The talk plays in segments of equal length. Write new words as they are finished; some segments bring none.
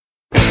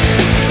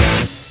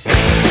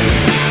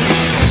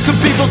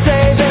People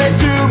say that I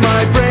threw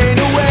my brain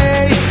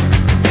away,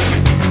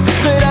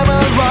 that I'm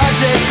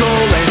illogical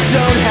and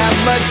don't have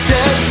much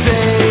to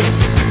say.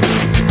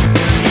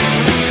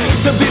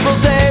 Some people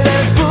say that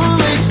it's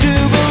foolish to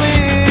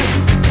believe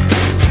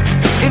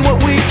in what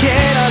we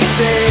cannot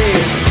say.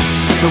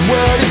 Some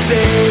world is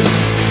saved.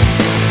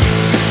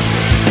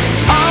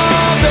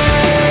 All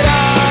that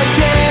I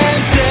can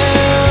do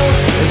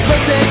is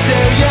listen to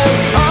you.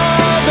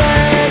 All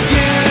that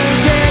you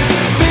can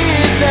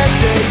be is that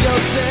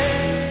you'll say.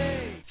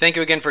 Thank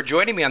you again for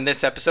joining me on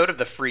this episode of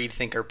the Freed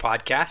Thinker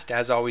Podcast.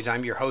 As always,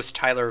 I'm your host,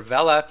 Tyler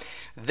Vella.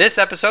 This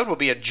episode will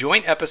be a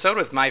joint episode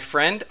with my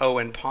friend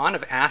Owen Paun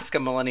of Ask a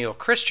Millennial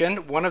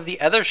Christian, one of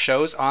the other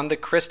shows on the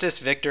Christus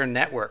Victor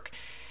Network.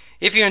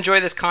 If you enjoy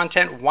this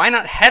content, why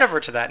not head over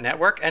to that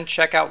network and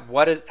check out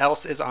what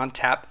else is on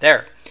tap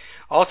there.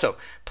 Also,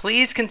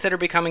 please consider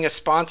becoming a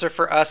sponsor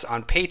for us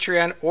on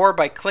Patreon or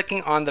by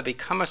clicking on the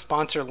Become a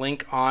Sponsor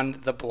link on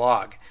the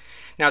blog.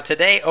 Now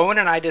today, Owen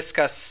and I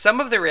discuss some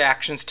of the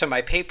reactions to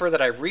my paper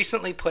that I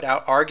recently put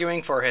out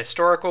arguing for a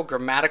historical,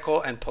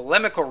 grammatical, and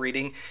polemical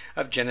reading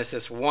of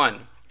Genesis 1.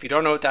 If you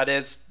don't know what that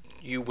is,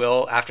 you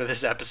will after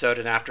this episode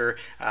and after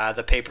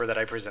the paper that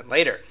I present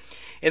later.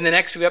 In the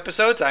next few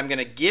episodes, I'm going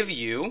to give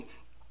you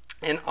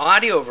an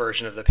audio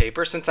version of the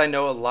paper, since I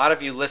know a lot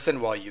of you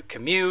listen while you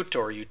commute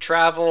or you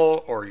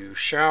travel or you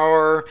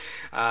shower.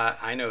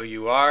 I know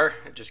you are.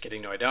 Just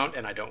kidding. No, I don't,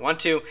 and I don't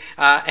want to.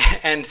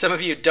 And some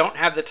of you don't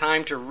have the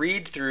time to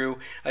read through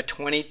a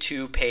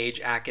 22-page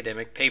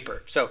academic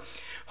paper. So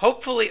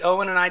hopefully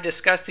Owen and I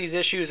discuss these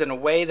issues in a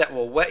way that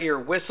will wet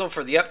your whistle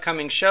for the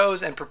upcoming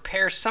shows and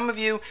prepare some of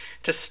you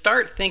to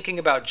start thinking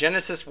about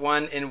Genesis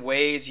 1 in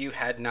ways you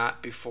had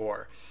not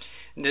before.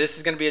 This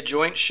is going to be a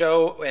joint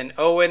show, and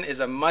Owen is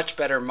a much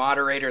better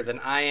moderator than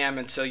I am,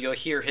 and so you'll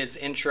hear his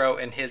intro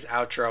and his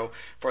outro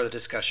for the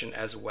discussion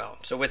as well.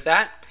 So with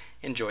that,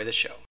 enjoy the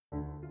show.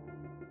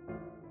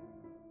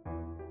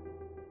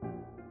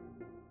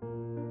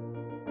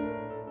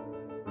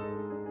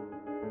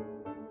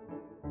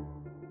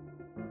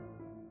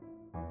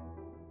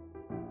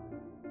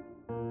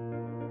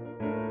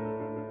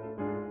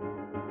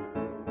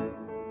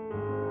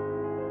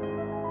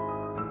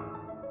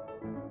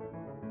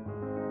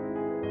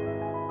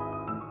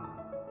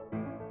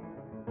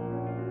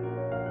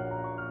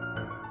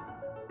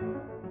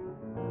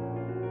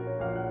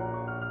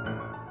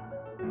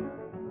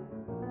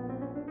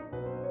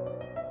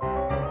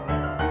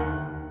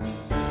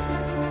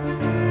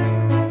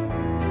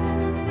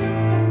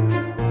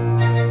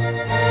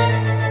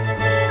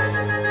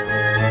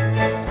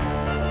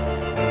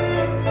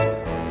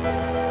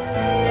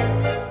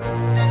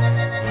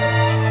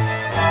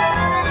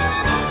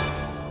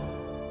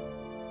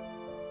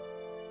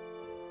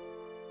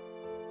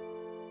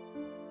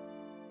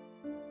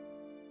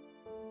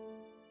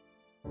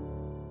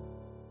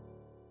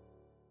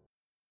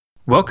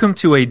 Welcome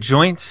to a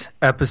joint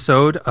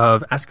episode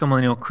of Ask a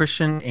Millennial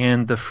Christian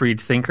and the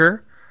Freed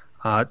Thinker.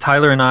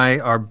 Tyler and I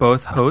are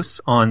both hosts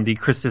on the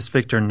Christus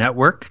Victor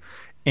Network,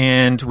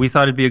 and we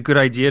thought it'd be a good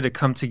idea to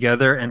come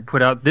together and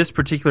put out this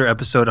particular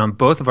episode on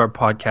both of our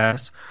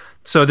podcasts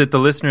so that the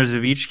listeners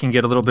of each can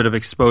get a little bit of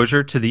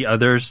exposure to the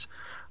other's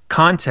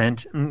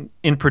content.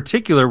 In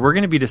particular, we're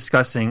going to be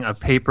discussing a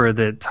paper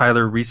that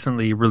Tyler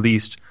recently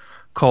released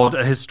called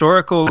A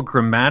Historical,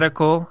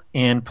 Grammatical,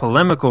 and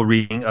Polemical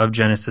Reading of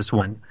Genesis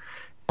 1.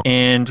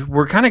 And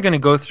we're kind of going to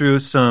go through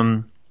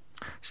some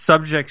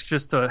subjects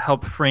just to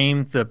help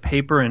frame the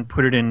paper and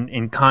put it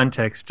in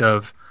context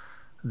of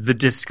the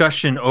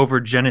discussion over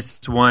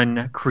Genesis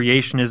 1,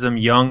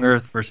 creationism, young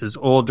earth versus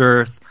old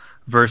earth,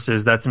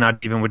 versus that's not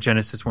even what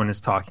Genesis 1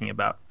 is talking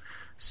about.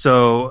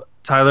 So,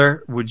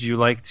 Tyler, would you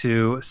like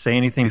to say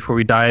anything before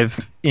we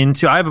dive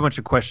into? I have a bunch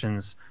of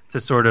questions to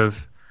sort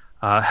of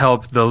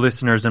help the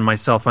listeners and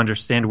myself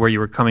understand where you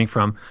were coming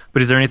from.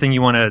 But is there anything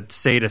you want to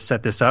say to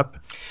set this up?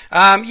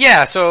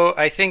 So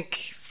I think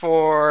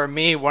for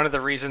me, one of the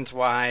reasons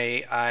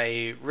why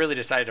I really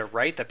decided to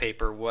write the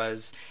paper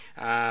was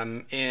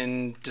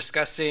in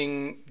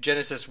discussing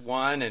Genesis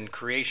 1 and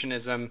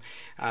creationism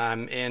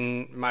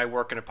in my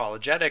work in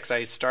apologetics,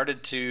 I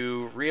started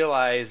to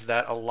realize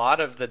that a lot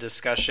of the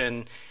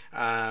discussion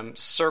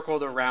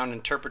circled around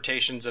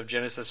interpretations of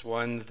Genesis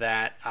 1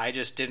 that I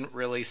just didn't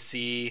really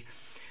see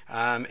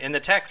in the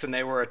text, and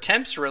they were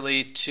attempts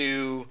really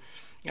to,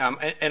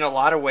 in a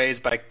lot of ways,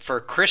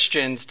 for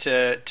Christians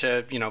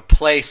to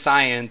play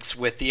science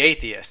with the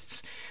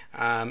atheists,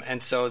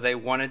 and so they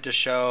wanted to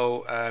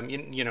show,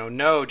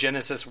 no,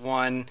 Genesis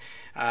 1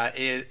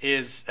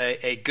 is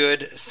a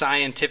good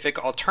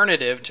scientific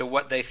alternative to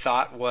what they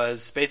thought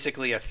was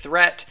basically a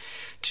threat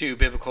to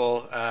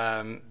biblical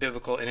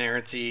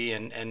inerrancy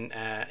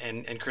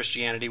and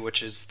Christianity,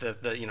 which is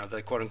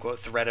the quote unquote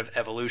threat of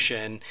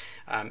evolution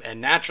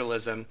and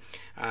naturalism,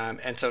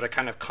 and so to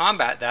kind of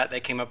combat that, they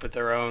came up with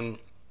their own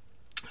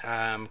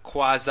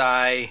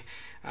quasi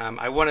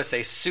I want to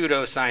say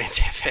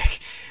pseudo-scientific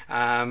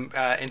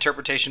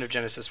interpretation of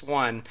Genesis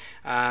 1,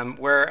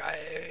 where,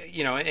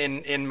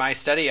 in my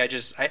study,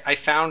 I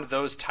found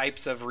those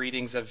types of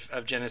readings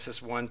of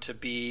Genesis 1 to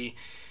be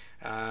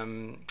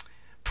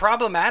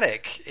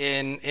problematic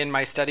in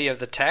my study of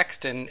the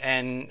text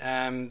and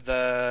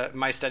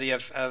my study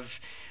of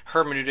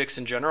hermeneutics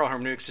in general.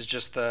 Hermeneutics is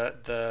just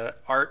the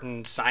art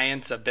and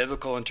science of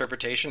biblical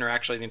interpretation, or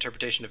actually the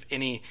interpretation of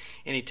any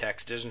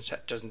text. It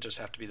doesn't just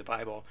have to be the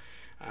Bible.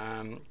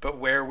 But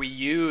where we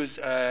use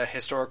a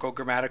historical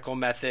grammatical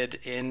method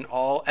in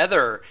all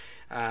other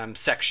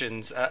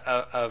sections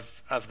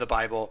of the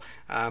Bible,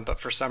 but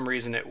for some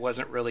reason it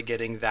wasn't really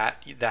getting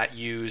that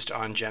used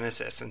on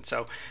Genesis, and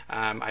so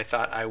I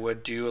thought I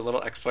would do a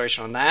little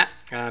exploration on that,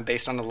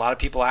 based on a lot of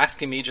people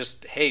asking me,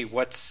 just, hey,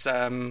 what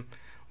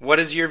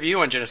is your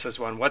view on Genesis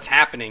 1? What's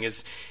happening?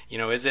 Is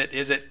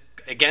it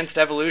against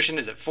evolution?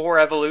 Is it for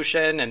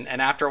evolution?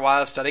 And after a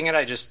while of studying it,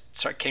 I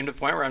just came to the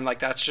point where I'm like,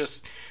 that's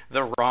just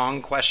the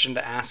wrong question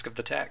to ask of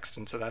the text.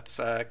 And so that's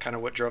kind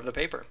of what drove the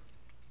paper.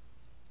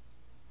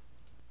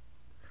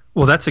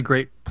 Well, that's a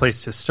great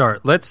place to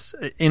start.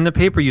 In the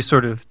paper, you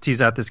sort of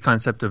tease out this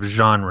concept of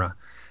genre,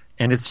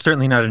 and it's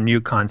certainly not a new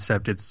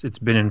concept. It's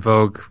been in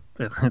vogue,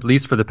 at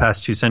least for the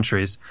past 2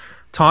 centuries,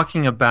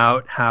 talking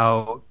about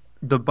how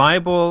the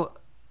Bible,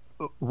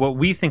 what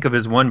we think of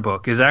as one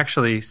book, is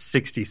actually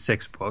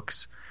 66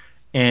 books,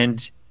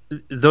 and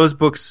those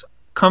books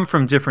come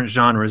from different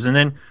genres. And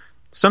then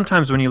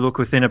sometimes when you look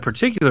within a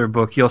particular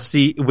book, you'll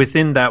see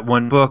within that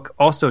one book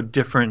also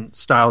different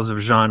styles of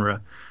genre.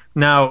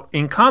 Now,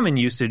 in common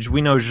usage,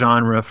 we know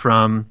genre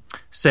from,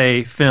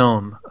 say,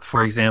 film,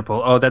 for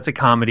example. Oh, that's a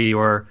comedy,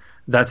 or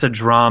that's a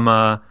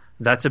drama,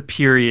 that's a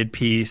period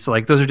piece.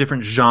 Like, those are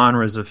different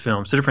genres of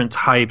film, so different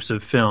types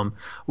of film.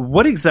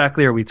 What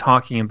exactly are we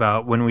talking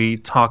about when we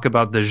talk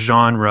about the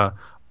genre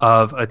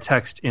of a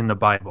text in the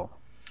Bible?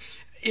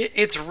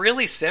 It's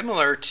really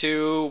similar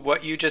to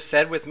what you just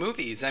said with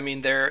movies. I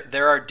mean,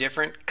 there are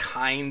different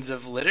kinds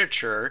of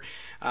literature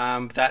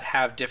that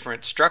have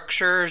different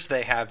structures,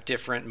 they have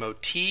different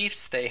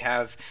motifs, they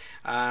have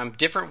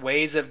different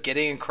ways of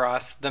getting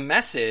across the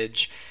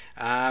message,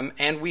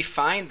 and we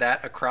find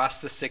that across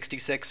the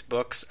 66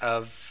 books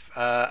of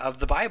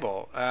the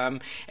Bible.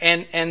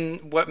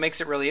 And what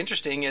makes it really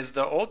interesting is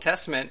the Old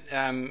Testament,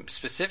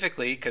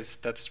 specifically, because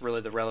that's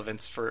really the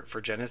relevance for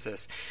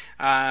Genesis,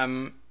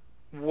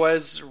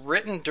 was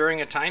written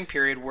during a time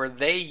period where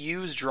they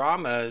use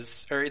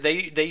dramas, or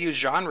they use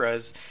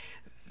genres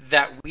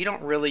that we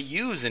don't really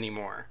use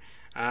anymore.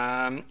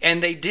 And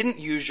they didn't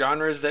use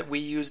genres that we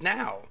use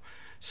now.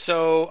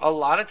 So a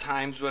lot of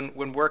times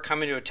when we're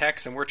coming to a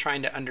text and we're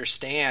trying to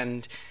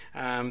understand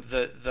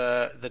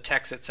the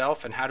text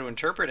itself and how to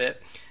interpret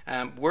it,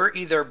 we're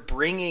either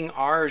bringing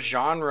our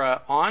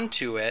genre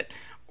onto it,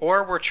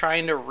 or we're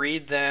trying to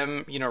read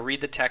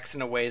the text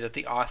in a way that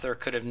the author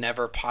could have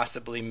never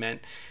possibly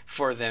meant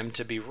for them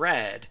to be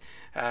read.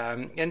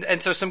 And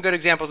so some good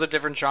examples of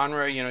different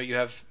genre, you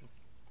have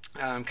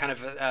kind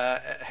of a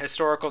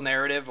historical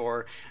narrative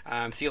or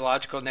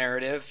theological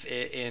narrative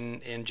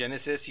in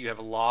Genesis. You have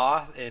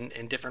law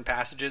in different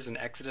passages in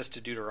Exodus to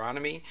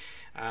Deuteronomy.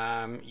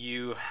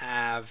 You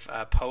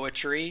have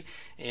poetry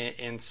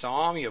in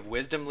Psalm. You have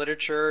wisdom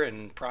literature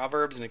in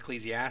Proverbs and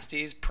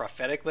Ecclesiastes,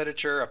 prophetic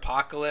literature,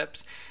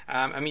 Apocalypse.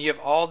 You have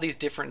all these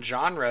different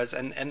genres,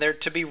 and they're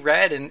to be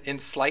read in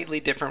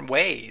slightly different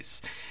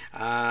ways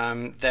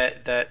than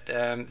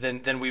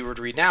we would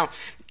read now.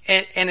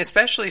 And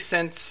especially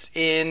since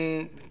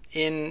in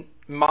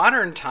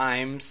modern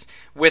times,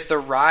 with the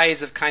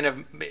rise of kind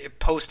of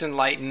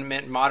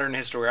post-Enlightenment modern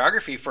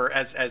historiography, for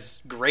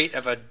as great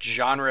of a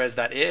genre as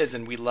that is,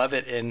 and we love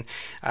it in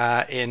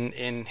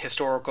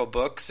historical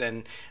books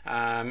and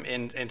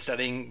in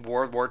studying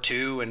World War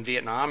II and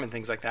Vietnam and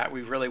things like that,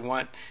 we really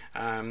want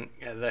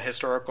the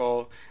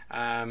historical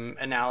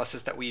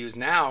analysis that we use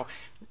now.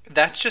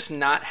 That's just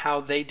not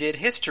how they did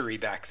history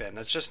back then.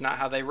 That's just not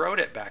how they wrote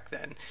it back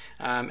then.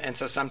 And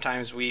so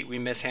sometimes we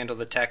mishandle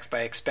the text by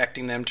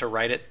expecting them to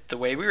write it the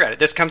way we read it.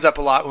 This comes up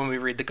a lot when we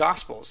read the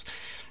Gospels,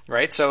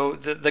 right? So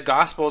the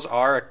Gospels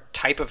are a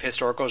type of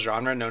historical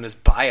genre known as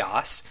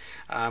bios,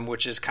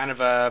 which is kind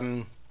of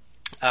a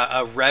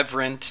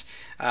reverent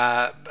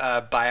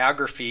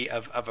biography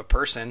of a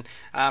person,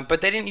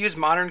 but they didn't use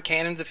modern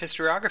canons of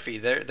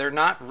historiography. They're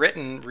not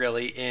written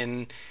really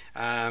in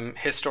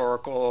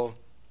historical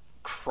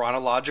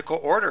chronological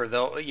order.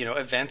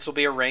 Events will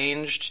be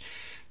arranged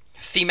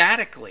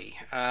thematically,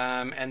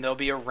 and they'll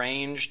be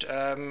arranged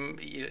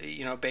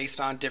based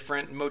on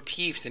different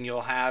motifs. And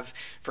you'll have,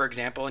 for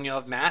example,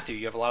 Matthew,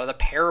 you have a lot of the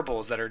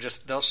parables that are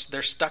just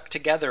they're stuck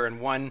together in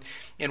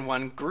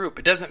one group.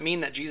 It doesn't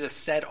mean that Jesus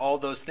said all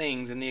those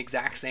things in the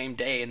exact same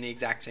day in the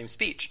exact same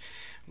speech.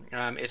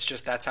 It's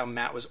just that's how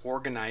Matt was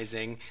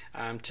organizing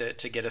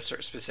to get a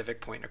certain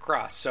specific point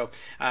across. So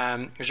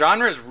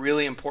genre is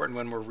really important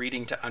when we're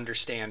reading to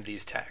understand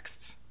these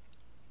texts.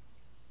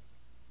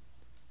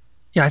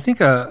 Yeah, I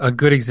think a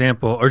good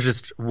example, or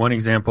just one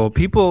example,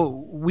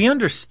 we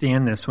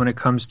understand this when it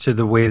comes to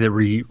the way that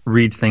we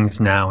read things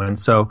now. And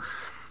so,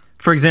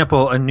 for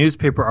example, a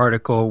newspaper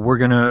article, we're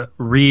going to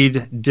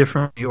read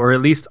differently, or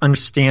at least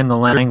understand the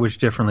language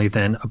differently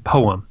than a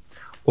poem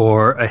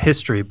or a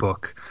history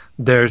book.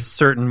 There's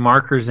certain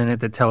markers in it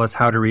that tell us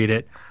how to read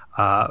it.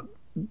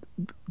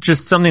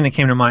 Just something that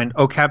came to mind,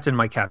 Oh, Captain,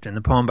 My Captain,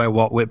 the poem by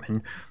Walt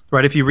Whitman.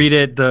 Right, if you read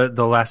it,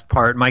 the last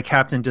part, my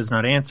captain does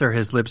not answer,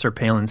 his lips are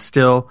pale and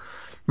still.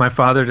 My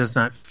father does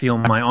not feel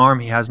my arm,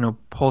 he has no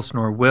pulse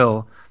nor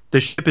will. The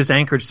ship is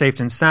anchored safe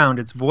and sound,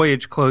 its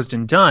voyage closed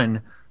and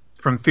done.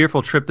 From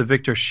fearful trip the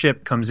victor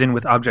ship comes in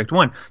with object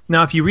one.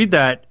 Now, if you read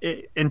that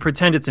and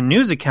pretend it's a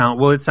news account,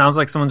 well, it sounds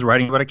like someone's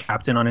writing about a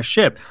captain on a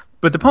ship.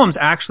 But the poem's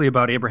actually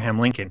about Abraham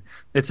Lincoln.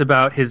 It's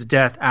about his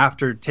death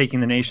after taking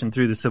the nation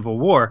through the Civil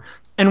War.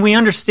 And we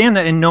understand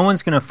that, and no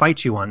one's going to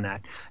fight you on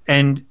that.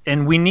 And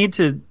we need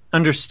to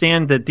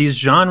understand that these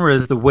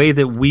genres, the way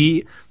that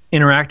we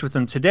interact with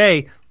them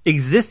today,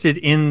 existed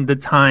in the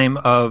time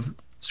of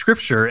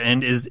Scripture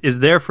and is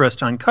there for us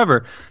to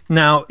uncover.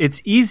 Now,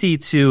 it's easy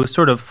to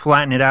sort of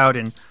flatten it out.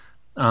 And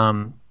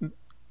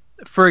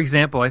for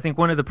example, I think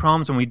one of the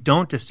problems when we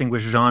don't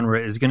distinguish genre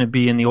is going to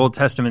be in the Old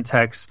Testament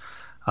texts,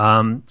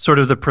 sort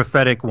of the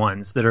prophetic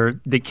ones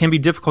that can be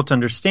difficult to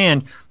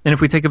understand. And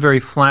if we take a very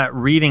flat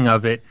reading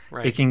of it,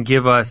 right, it can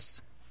give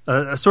us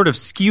a sort of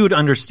skewed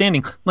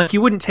understanding. Like,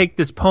 you wouldn't take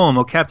this poem,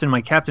 Oh, Captain, My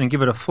Captain, and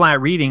give it a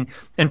flat reading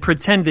and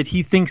pretend that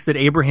he thinks that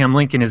Abraham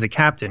Lincoln is a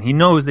captain. He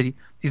knows that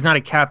he's not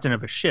a captain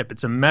of a ship.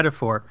 It's a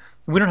metaphor.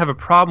 We don't have a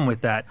problem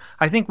with that.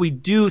 I think we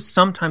do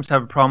sometimes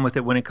have a problem with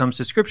it when it comes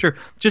to Scripture,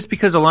 just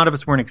because a lot of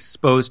us weren't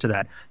exposed to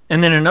that.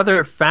 And then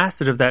another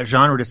facet of that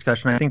genre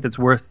discussion I think that's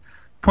worth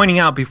pointing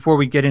out before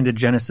we get into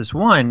Genesis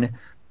 1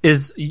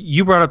 is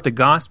you brought up the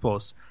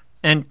Gospels.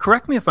 And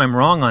correct me if I'm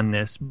wrong on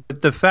this,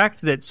 but the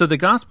fact that, so the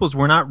Gospels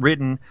were not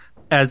written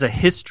as a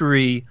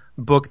history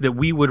book that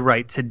we would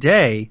write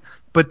today,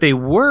 but they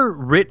were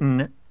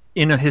written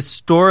in a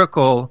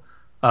historical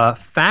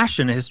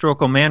fashion, a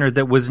historical manner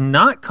that was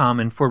not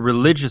common for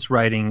religious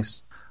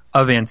writings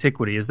of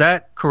antiquity. Is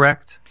that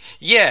correct?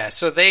 Yeah,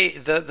 so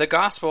the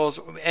Gospels,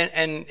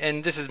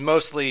 and this is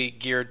mostly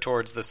geared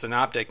towards the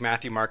synoptic,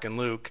 Matthew, Mark, and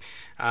Luke.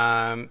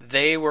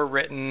 They were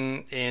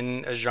written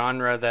in a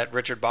genre that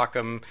Richard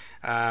Bauckham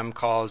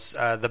calls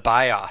the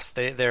bios.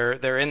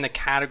 They're in the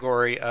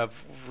category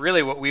of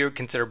really what we would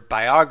consider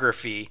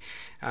biography.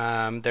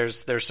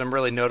 There's some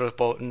really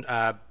notable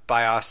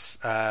bios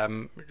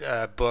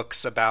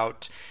books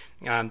about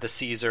the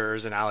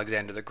Caesars and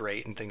Alexander the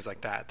Great and things like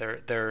that.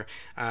 They're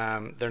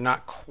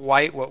not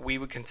quite what we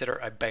would consider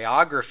a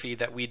biography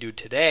that we do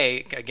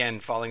today. Again,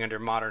 falling under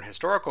modern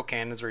historical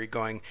canons, where you're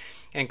going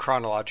in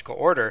chronological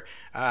order.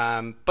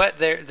 But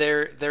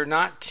they're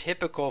not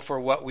typical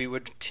for what we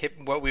would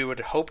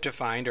hope to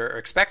find or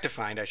expect to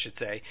find, I should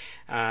say,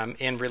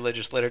 in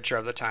religious literature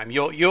of the time.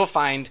 You'll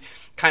find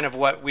kind of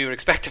what we would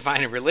expect to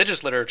find in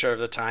religious literature of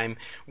the time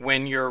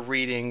when you're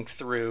reading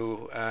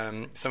through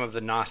some of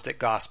the Gnostic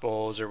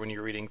Gospels, or when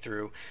you're reading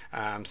through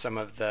some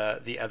of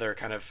the other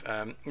kind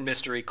of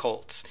mystery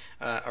cults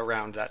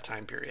around that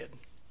time period.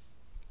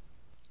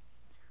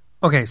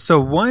 Okay, so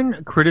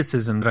one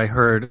criticism that I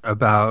heard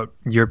about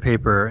your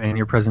paper and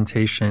your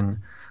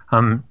presentation,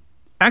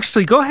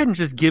 actually, go ahead and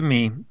just give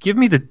me the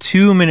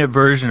 2-minute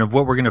version of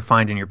what we're going to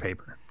find in your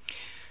paper.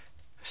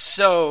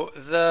 So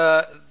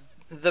the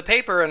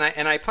paper,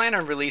 and I plan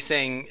on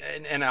releasing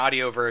an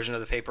audio version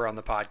of the paper on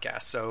the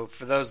podcast. So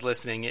for those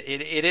listening,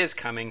 it is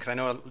coming, because I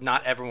know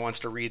not everyone wants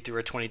to read through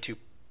a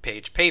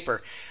 22-page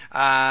paper.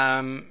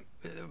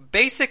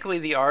 Basically,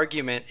 the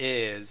argument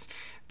is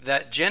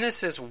that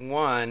Genesis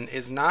 1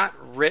 is not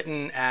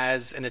written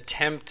as an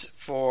attempt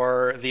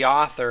for the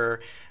author,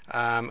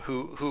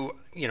 who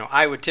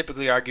I would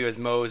typically argue as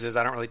Moses.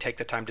 I don't really take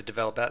the time to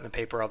develop that in the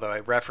paper, although I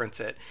reference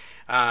it.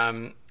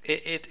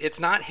 It's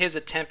not his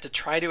attempt to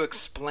try to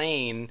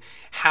explain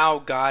how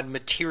God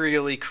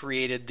materially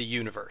created the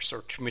universe,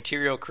 or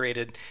material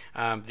created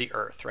the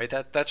earth, right?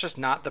 That's just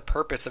not the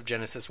purpose of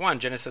Genesis 1.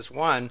 Genesis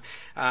 1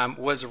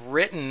 was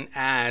written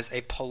as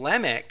a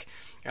polemical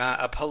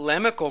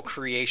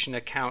creation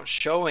account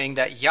creation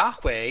that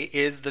Yahweh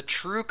is the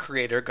true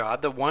creator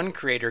God, the one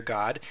creator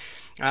God,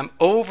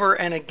 over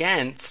and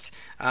against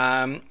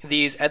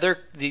these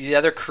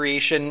other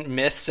creation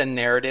myths and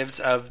narratives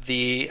of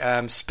the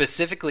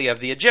specifically of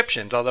the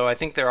Egyptians. Although I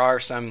think there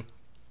are some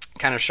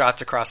kind of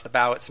shots across the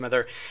bow at some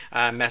other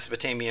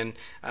Mesopotamian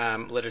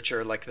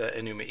literature, like the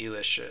Enuma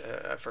Elish,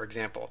 for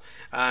example.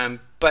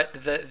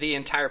 But the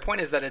entire point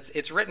is that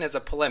it's written as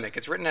a polemic.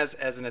 It's written as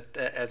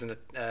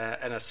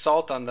an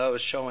assault on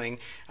those, showing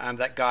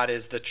that God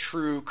is the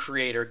true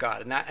creator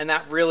God, and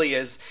that really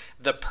is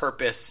the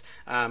purpose.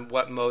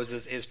 What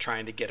Moses is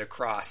trying to get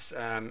across,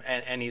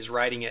 and he's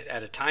writing it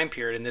at a time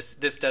period, and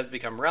this does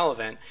become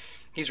relevant.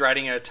 He's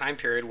writing at a time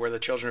period where the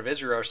children of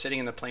Israel are sitting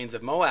in the plains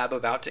of Moab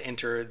about to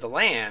enter the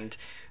land.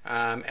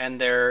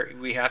 And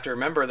we have to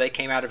remember they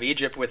came out of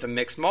Egypt with a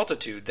mixed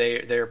multitude.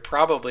 They're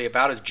probably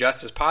about as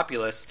just as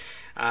populous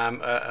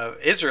of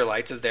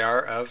Israelites as they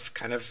are of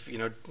kind of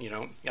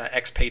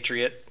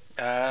expatriate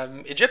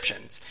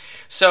Egyptians.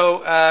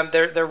 So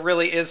there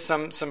really is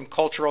some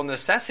cultural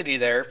necessity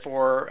there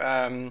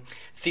for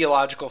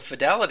theological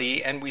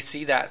fidelity, and we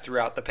see that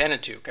throughout the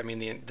Pentateuch. I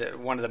mean,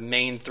 one of the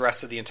main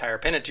thrusts of the entire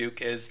Pentateuch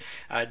is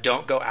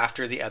don't go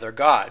after the other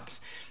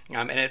gods.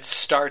 And it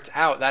starts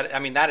out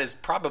that is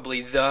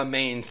probably the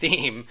main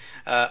theme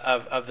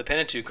of the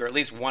Pentateuch, or at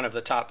least one of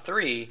the top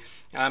three,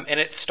 and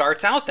it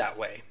starts out that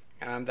way.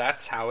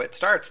 That's how it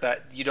starts,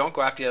 that you don't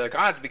go after the other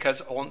gods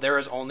because there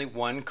is only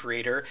one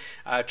creator,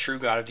 true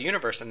God of the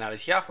universe, and that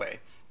is Yahweh.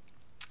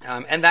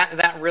 And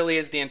that really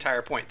is the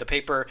entire point. The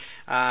paper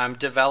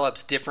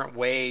develops different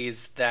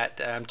ways that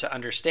to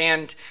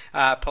understand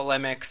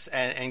polemics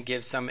and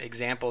gives some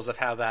examples of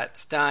how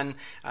that's done,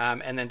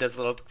 and then does a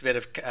little bit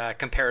of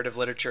comparative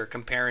literature,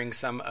 comparing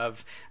some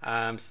of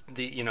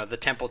the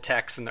temple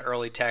texts and the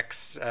early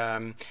texts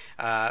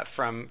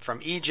from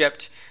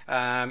Egypt,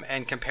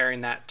 and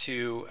comparing that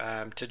to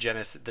the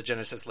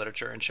Genesis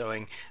literature, and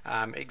showing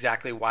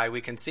exactly why we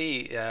can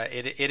see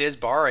it is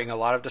borrowing a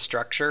lot of the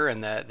structure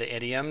and the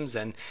idioms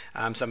and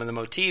some of the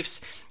motifs,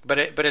 but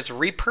it's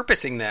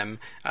repurposing them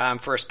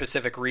for a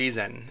specific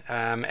reason.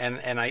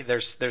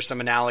 There's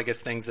some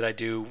analogous things that I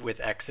do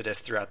with Exodus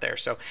throughout there.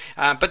 So,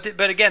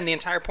 but again, the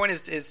entire point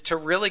is to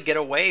really get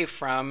away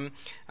from,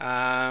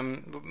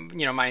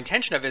 my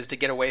intention is to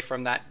get away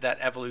from that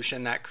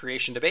evolution, that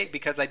creation debate,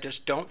 because I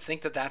just don't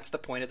think that that's the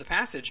point of the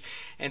passage.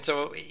 And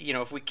so,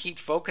 if we keep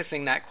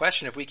focusing that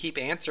question, if we keep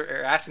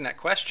asking that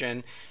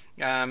question,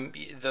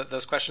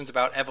 those questions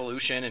about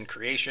evolution and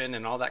creation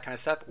and all that kind of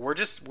stuff, we're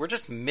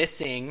just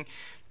missing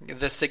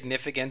the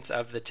significance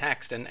of the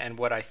text and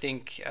what I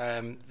think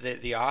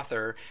the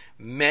author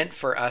meant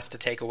for us to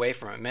take away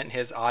from it, meant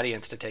his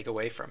audience to take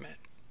away from it.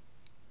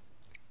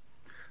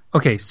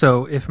 Okay,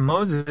 so if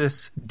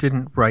Moses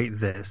didn't write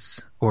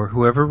this, or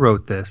whoever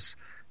wrote this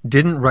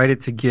didn't write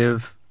it to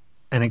give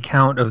an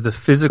account of the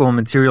physical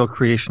material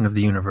creation of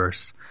the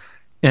universe,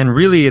 and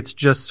really it's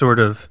just sort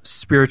of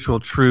spiritual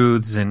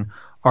truths and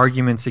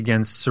arguments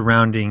against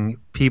surrounding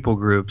people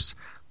groups,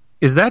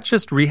 is that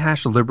just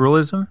rehashed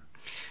liberalism?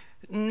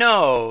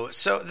 No.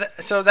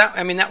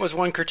 That was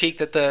one critique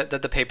that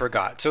the paper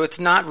got. So it's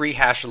not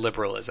rehashed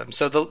liberalism.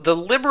 So what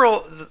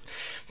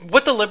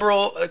the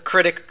liberal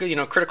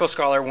critical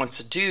scholar wants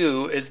to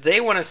do is they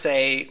want to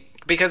say,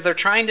 because they're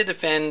trying to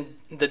defend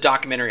the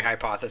documentary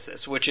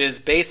hypothesis, which is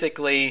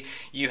basically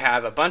you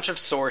have a bunch of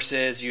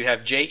sources. You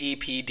have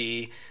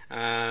JEPD,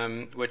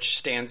 which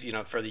stands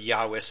for the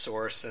Yahweh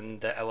source and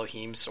the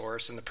Elohim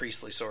source and the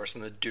priestly source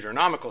and the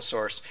Deuteronomical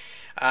source.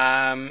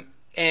 And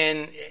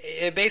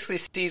it basically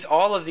sees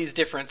all of these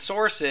different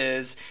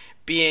sources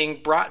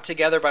being brought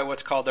together by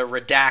what's called a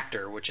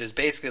redactor, which is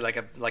basically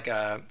like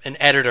an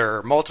editor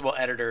or multiple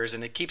editors,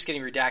 and it keeps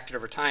getting redacted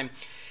over time.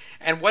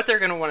 And what they're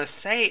going to want to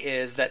say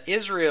is that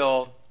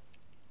Israel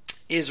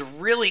is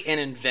really an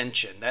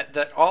invention,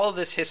 that all of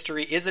this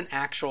history is an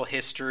actual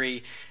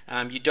history.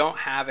 You don't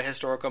have a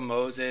historical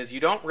Moses. You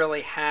don't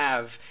really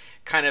have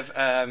kind of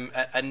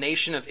a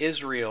nation of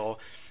Israel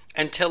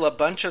until a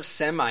bunch of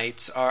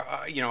Semites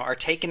are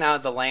taken out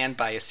of the land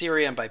by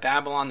Assyria and by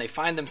Babylon. They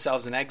find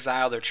themselves in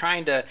exile. They're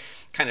trying to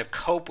kind of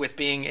cope with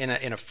being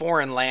in a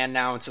foreign land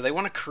now, and so they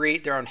want to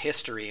create their own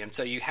history. And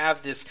so you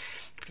have this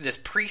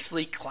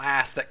priestly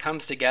class that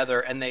comes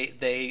together, and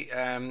they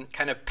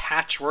kind of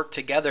patchwork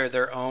together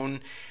their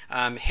own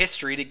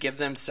history to give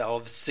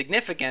themselves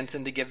significance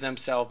and to give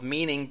themselves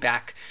meaning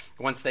back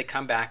once they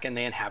come back and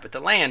they inhabit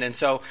the land. And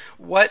so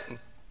what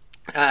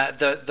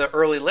the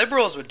early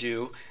liberals would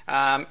do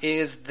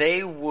is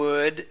they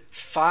would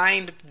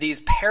find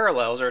these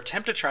parallels, or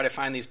attempt to try to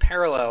find these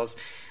parallels,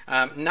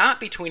 not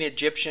between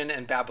Egyptian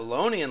and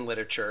Babylonian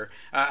literature,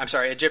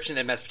 Egyptian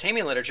and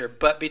Mesopotamian literature,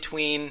 but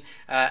between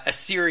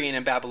Assyrian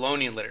and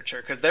Babylonian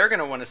literature, because they're going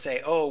to want to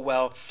say, oh,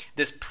 well,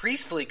 this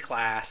priestly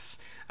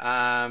class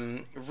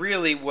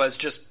really was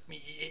just,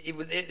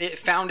 it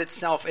found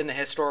itself in the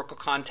historical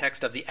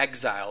context of the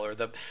exile or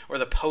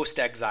the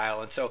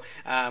post-exile, and so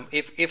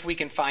if we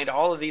can find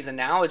all of these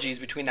analogies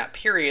between that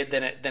period,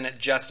 then it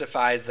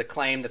justifies the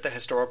claim that the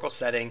historical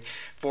setting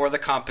for the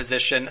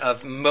composition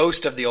of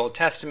most of the Old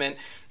Testament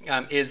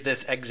is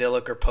this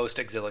exilic or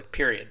post-exilic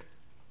period.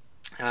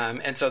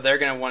 And so they're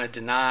going to want to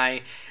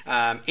deny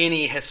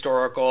any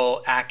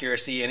historical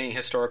accuracy, any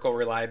historical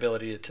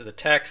reliability to the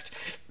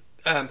text,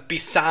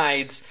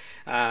 besides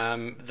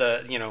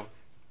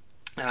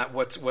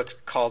what's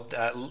called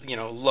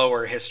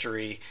lower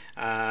history,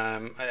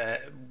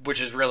 which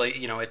is really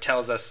it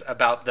tells us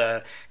about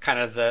the kind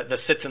of the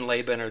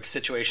Sitzenleben, or the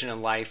situation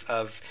in life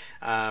of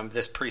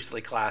this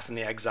priestly class in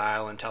the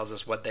exile, and tells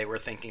us what they were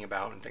thinking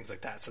about and things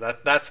like that. So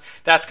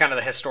that's kind of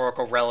the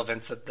historical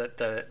relevance that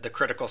the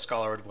critical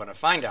scholar would want to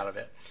find out of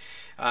it.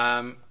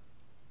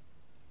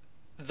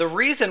 The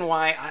reason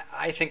why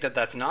I think that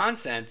that's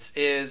nonsense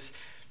is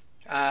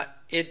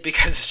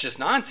Because it's just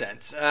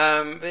nonsense.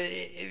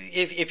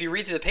 If you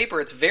read through the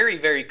paper, it's very,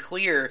 very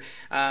clear,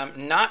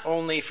 not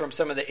only from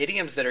some of the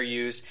idioms that are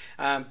used,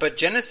 but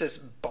Genesis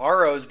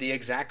borrows the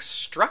exact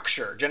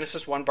structure.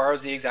 Genesis 1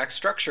 borrows the exact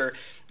structure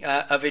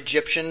of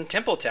Egyptian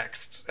temple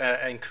texts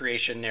and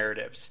creation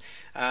narratives,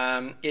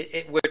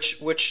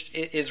 which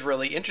is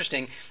really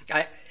interesting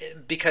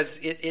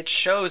because it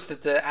shows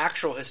that the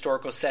actual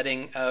historical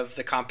setting of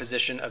the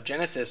composition of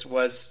Genesis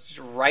was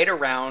right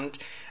around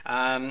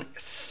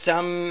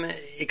some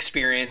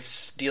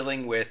experience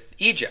dealing with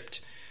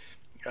Egypt.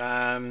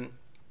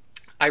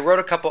 I wrote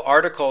a couple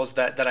articles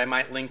that I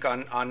might link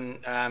on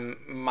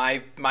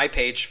my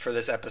page for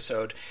this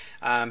episode,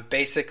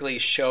 basically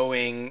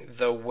showing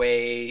the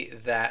way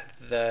that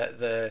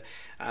the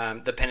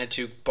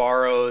Pentateuch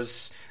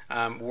borrows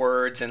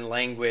words and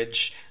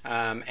language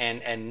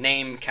and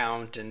name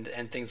count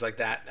and things like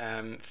that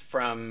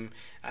from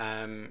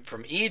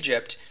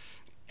Egypt.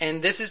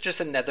 And this is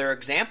just another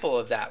example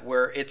of that,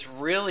 where it's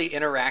really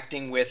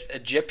interacting with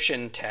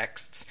Egyptian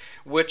texts,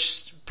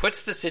 which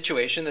puts the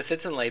situation, the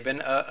sits and Laban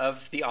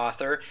of the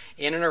author,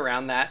 in and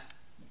around that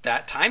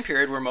time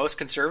period where most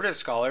conservative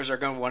scholars are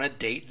going to want to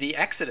date the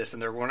Exodus,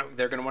 and they're going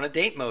to want to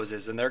date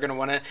Moses, and they're going to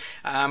want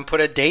to put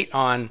a date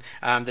on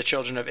the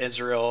children of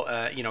Israel,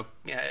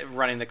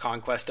 running the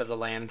conquest of the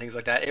land and things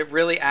like that. It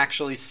really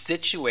actually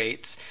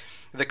situates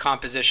the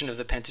composition of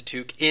the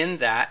Pentateuch in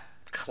that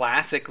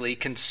classically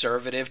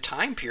conservative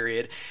time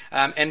period,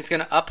 and it's going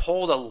to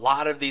uphold a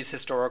lot of these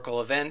historical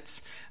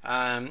events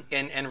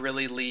and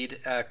really lead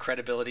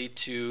credibility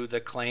to the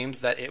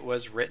claims that it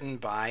was written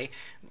by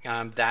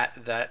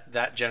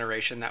that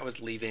generation that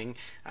was leaving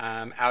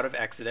out of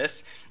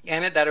Exodus,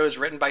 and that it was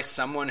written by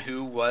someone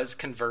who was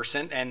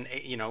conversant and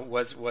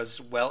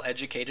was well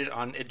educated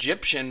on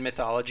Egyptian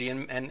mythology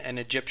and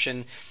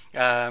Egyptian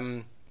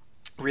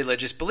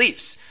religious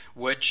beliefs,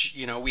 which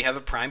we have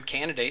a prime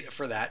candidate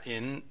for that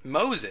in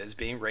Moses,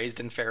 being raised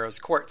in Pharaoh's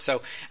court.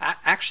 So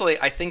actually,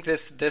 I think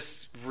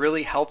this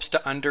really helps to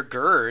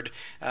undergird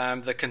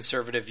the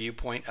conservative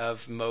viewpoint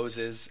of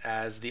Moses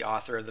as the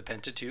author of the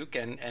Pentateuch,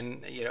 and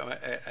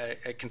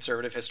a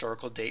conservative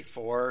historical date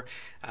for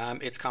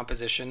its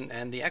composition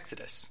and the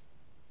Exodus.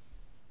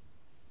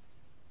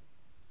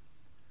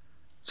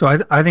 So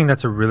I think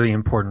that's a really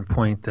important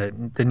point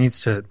that needs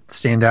to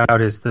stand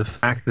out, is the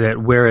fact that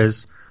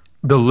whereas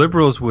the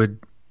liberals would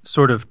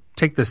sort of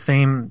take the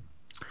same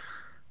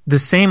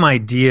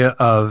idea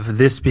of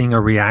this being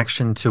a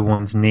reaction to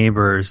one's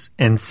neighbors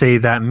and say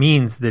that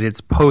means that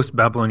it's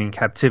post-Babylonian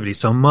captivity,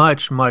 so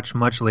much, much,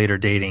 much later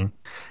dating,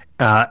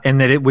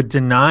 and that it would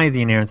deny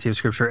the inerrancy of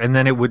Scripture, and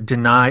then it would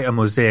deny a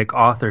Mosaic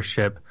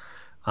authorship,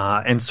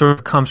 and sort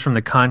of comes from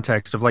the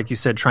context of, like you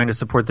said, trying to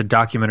support the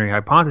documentary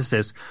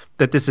hypothesis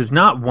that this is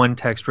not one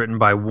text written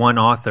by one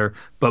author,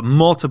 but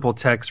multiple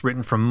texts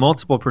written from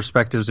multiple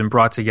perspectives and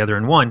brought together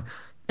in one.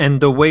 And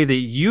the way that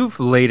you've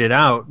laid it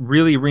out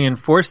really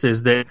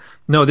reinforces that,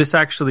 no, this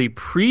actually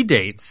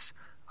predates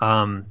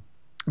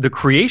the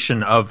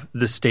creation of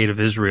the state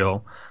of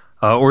Israel,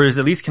 or is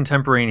at least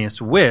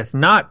contemporaneous with,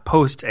 not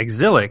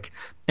post-exilic,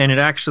 and it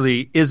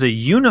actually is a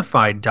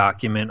unified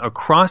document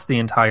across the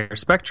entire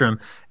spectrum.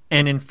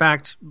 And in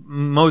fact,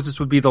 Moses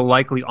would be the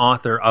likely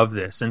author of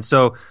this. And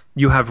so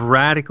you have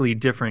radically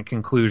different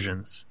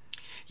conclusions.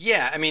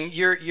 Yeah, I mean,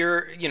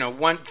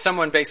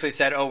 someone basically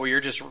said, "Oh, well, you're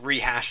just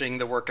rehashing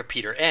the work of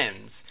Peter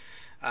Enns,"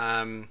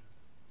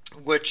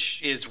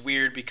 which is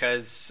weird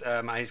because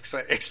I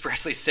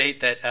expressly state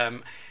that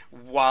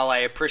while I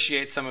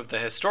appreciate some of the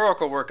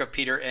historical work of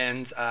Peter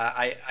Enns,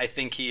 I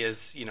think he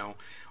is,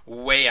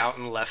 way out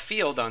in left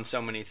field on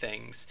so many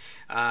things.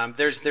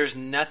 There's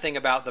nothing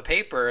about the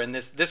paper, and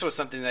this was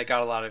something that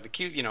got a lot of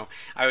accused.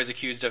 I was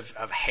accused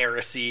of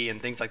heresy and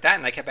things like that,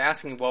 and I kept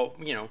asking, well,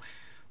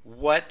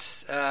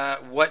 what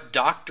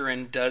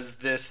doctrine does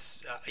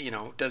this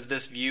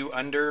view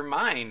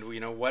undermine?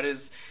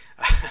 What's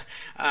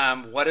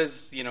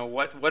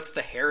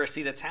the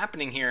heresy that's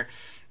happening here?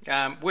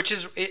 Which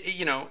is,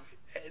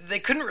 they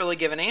couldn't really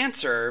give an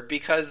answer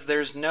because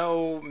there's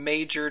no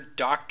major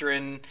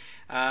doctrine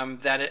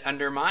that it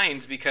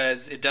undermines,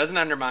 because it doesn't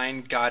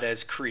undermine God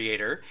as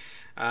creator.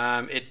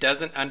 It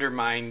doesn't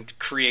undermine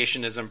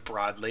creationism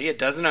broadly. It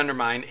doesn't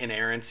undermine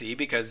inerrancy,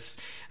 because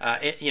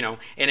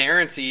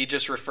inerrancy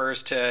just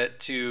refers to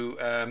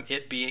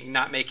it being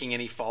not making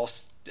any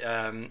false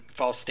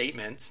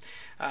statements.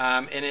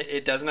 And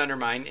it doesn't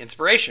undermine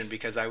inspiration,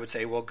 because I would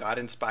say, well, God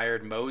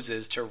inspired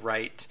Moses to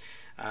write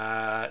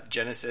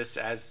Genesis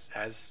as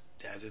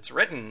it's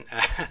written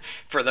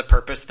for the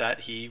purpose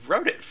that he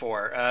wrote it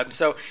for.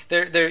 So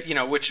there,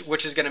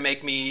 which is going to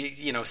make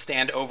me,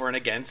 stand over and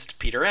against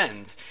Peter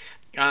Enns.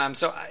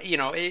 So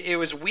it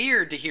was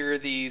weird to hear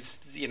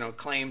these,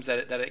 claims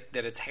that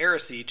it's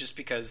heresy just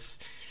because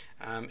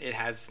it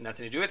has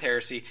nothing to do with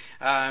heresy.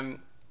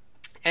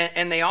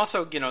 And they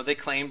also, they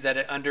claimed that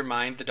it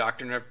undermined the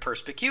doctrine of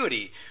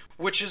perspicuity,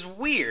 which is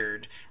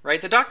weird, right?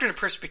 The doctrine of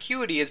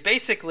perspicuity is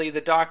basically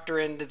the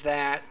doctrine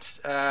that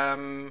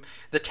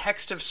the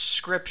text of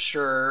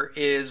Scripture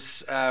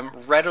is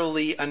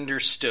readily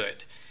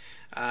understood.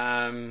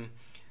 To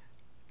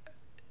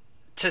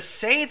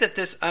say that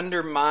this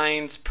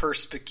undermines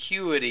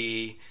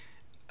perspicuity...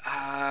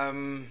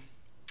 well,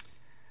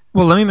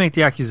 let me make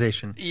the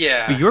accusation.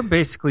 Yeah. What you're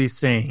basically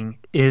saying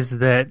is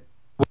that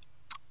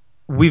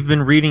we've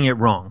been reading it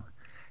wrong,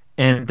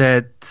 and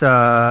that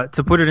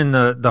to put it in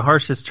the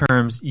harshest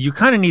terms, you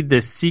kind of need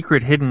this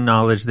secret hidden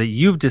knowledge that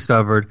you've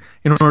discovered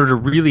in order to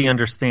really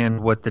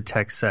understand what the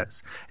text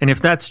says. And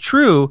if that's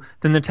true,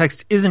 then the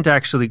text isn't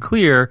actually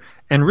clear,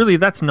 and really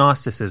that's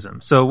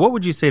Gnosticism. So what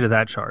would you say to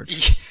that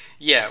charge?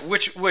 Yeah,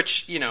 which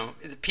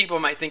people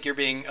might think you're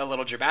being a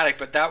little dramatic,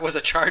 but that was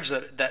a charge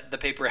that the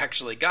paper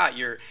actually got.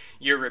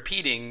 You're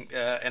repeating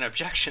an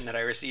objection that I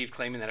received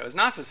claiming that it was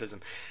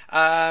Gnosticism.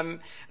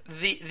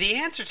 The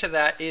answer to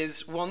that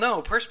is, well,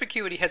 no,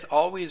 perspicuity has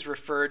always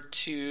referred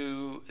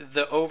to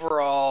the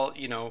overall,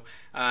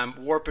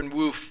 warp and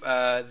woof,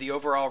 the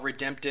overall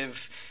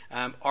redemptive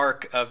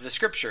arc of the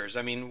Scriptures.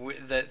 I mean,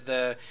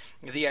 the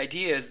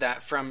idea is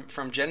that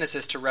from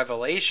Genesis to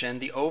Revelation,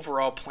 the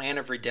overall plan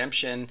of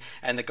redemption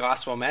and the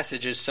gospel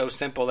message is so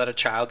simple that a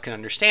child can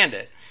understand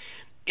it.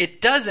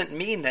 It doesn't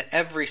mean that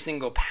every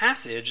single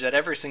passage, that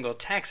every single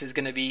text is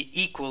going to be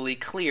equally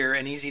clear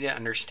and easy to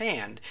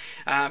understand.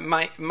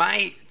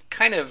 My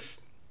kind of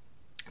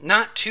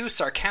not too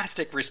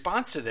sarcastic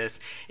response to this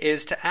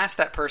is to ask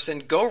that person,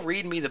 go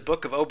read me the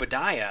book of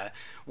Obadiah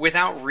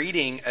without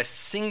reading a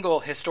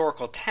single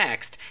historical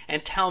text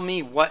and tell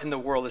me what in the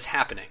world is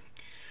happening.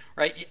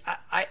 Right?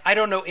 I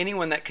don't know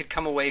anyone that could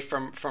come away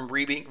from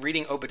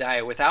reading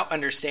Obadiah without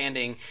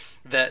understanding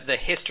the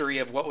history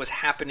of what was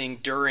happening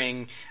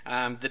during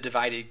the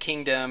divided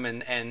kingdom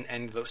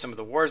and some of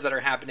the wars that are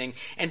happening,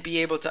 and be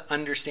able to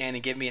understand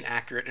and give me an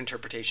accurate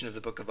interpretation of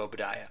the book of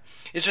Obadiah.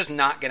 It's just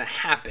not going to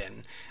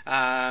happen.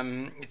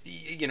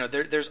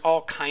 There's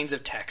all kinds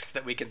of texts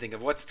that we can think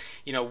of.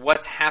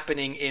 What's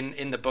happening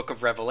in the book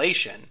of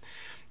Revelation.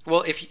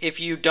 Well,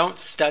 if you don't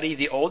study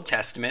the Old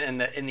Testament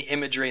and the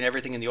imagery and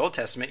everything in the Old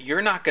Testament,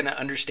 you're not going to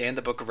understand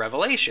the book of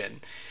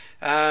Revelation.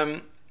 I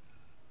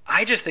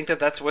just think that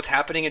that's what's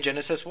happening in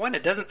Genesis 1.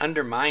 It doesn't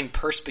undermine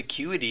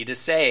perspicuity to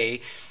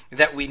say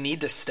that we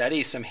need to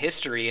study some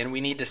history and we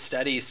need to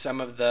study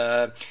some of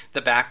the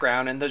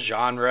background and the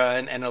genre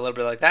and a little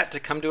bit like that to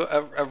come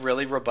to a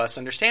really robust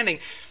understanding.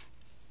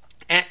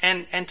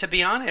 And to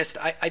be honest,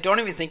 I don't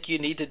even think you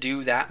need to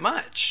do that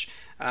much.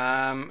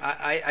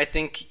 I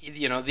think,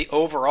 the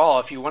overall,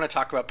 if you want to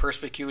talk about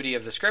perspicuity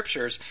of the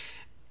Scriptures,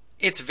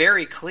 it's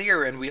very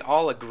clear, and we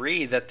all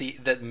agree that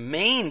the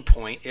main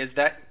point is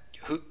that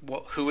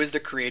who is the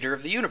creator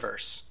of the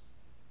universe?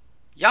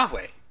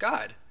 Yahweh,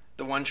 God,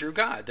 the one true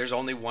God. There's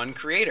only one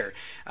creator.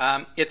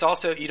 It's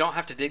also, you don't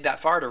have to dig that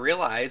far to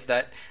realize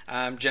that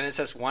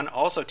Genesis 1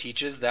 also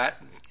teaches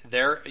that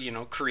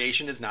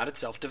creation is not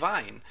itself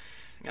divine.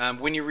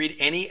 When you read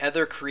any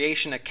other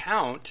creation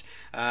account,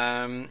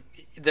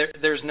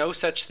 there's no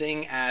such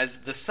thing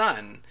as the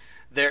sun.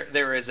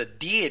 There is a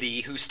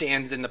deity who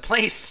stands in the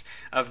place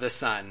of the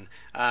sun.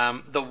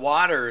 The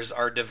waters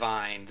are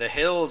divine. The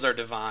hills are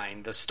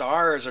divine. The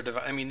stars are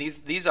divine. I mean,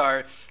 these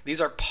are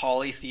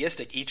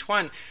polytheistic. Each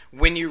one.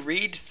 When you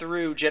read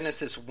through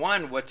Genesis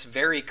 1, what's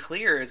very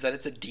clear is that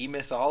it's a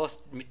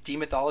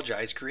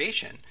demythologized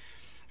creation.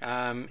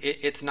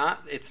 It's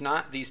not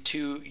these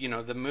two,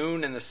 the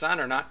moon and the sun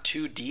are not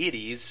two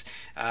deities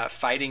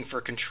fighting for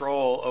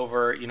control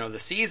over, the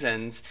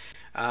seasons.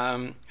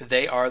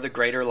 They are the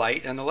greater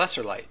light and the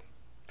lesser light.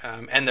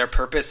 And their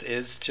purpose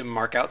is to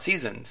mark out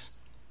seasons.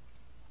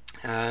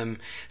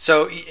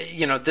 So,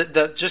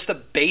 just the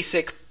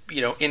basic,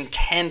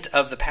 intent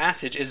of the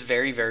passage is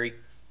very, very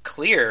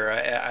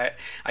clear.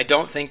 I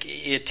don't think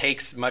it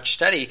takes much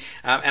study.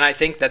 And I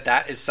think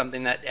that is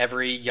something that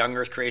every young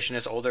earth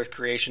creationist, old earth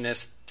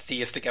creationist,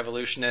 theistic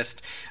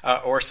evolutionist,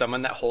 or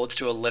someone that holds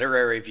to a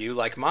literary view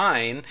like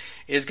mine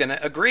is going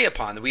to agree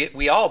upon.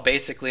 We all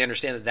basically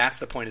understand that that's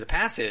the point of the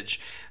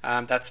passage.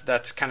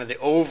 That's kind of the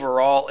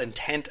overall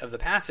intent of the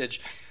passage.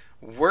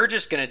 We're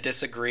just going to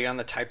disagree on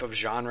the type of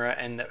genre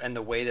and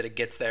the way that it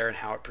gets there and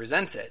how it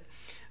presents it.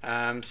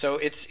 So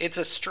it's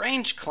a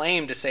strange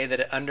claim to say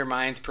that it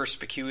undermines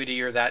perspicuity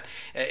or that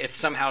it's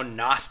somehow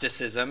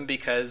Gnosticism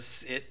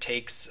because it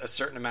takes a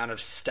certain amount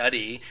of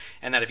study,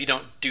 and that if you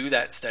don't do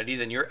that study,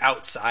 then you're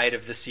outside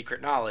of the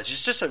secret knowledge.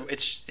 It's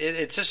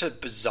just a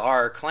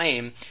bizarre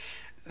claim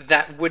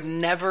that would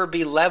never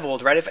be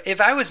leveled, right?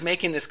 If I was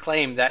making this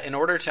claim that in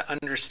order to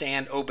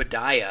understand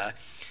Obadiah,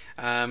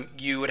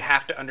 you would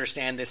have to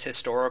understand this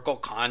historical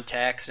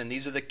context, and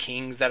these are the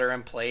kings that are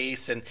in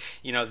place, and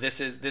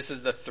this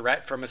is the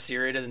threat from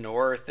Assyria to the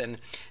north, and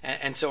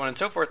so on and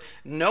so forth.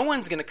 No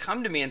one's going to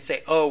come to me and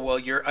say, "Oh, well,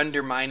 you're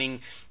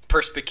undermining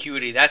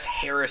perspicuity. That's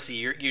heresy.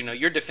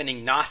 You're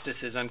defending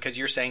Gnosticism because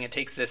you're saying it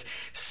takes this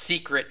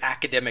secret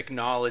academic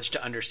knowledge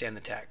to understand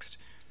the text."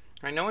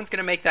 Right? No one's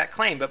going to make that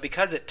claim, but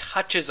because it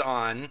touches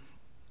on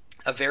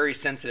a very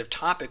sensitive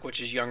topic,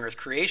 which is young Earth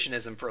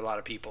creationism for a lot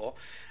of people,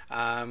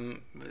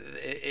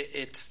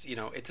 it's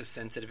a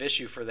sensitive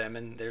issue for them,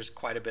 and there's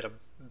quite a bit of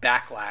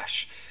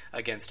backlash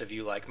against a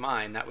view like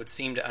mine that would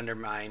seem to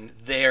undermine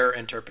their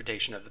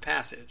interpretation of the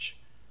passage.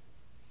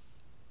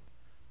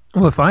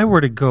 Well, if I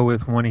were to go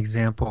with one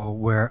example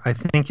where I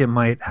think it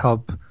might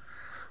help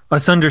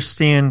us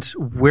understand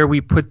where we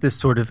put this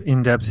sort of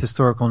in-depth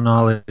historical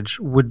knowledge,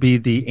 would be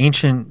the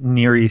ancient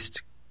Near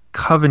East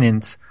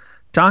covenant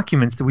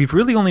documents that we've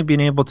really only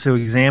been able to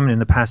examine in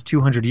the past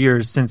 200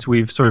 years, since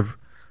we've sort of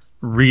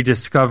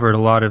rediscovered a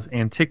lot of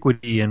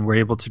antiquity and we're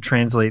able to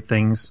translate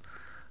things.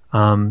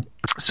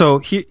 So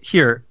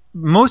here,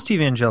 most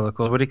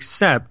evangelicals would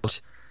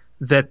accept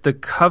that the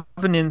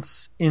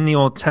covenants in the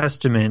Old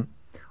Testament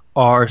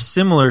are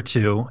similar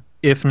to,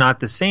 if not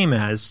the same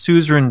as,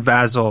 suzerain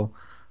vassal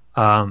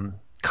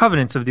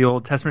covenants of the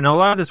Old Testament. Now, a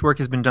lot of this work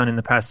has been done in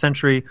the past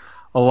century.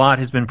 A lot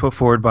has been put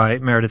forward by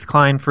Meredith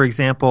Kline, for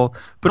example.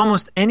 But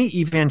almost any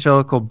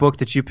evangelical book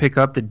that you pick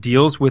up that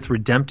deals with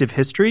redemptive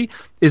history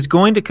is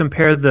going to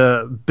compare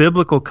the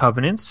biblical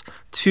covenants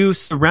to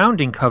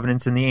surrounding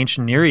covenants in the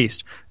ancient Near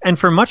East. And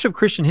for much of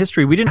Christian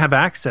history, we didn't have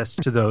access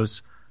to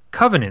those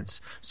covenants.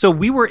 So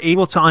we were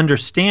able to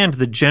understand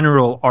the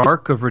general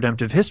arc of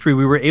redemptive history.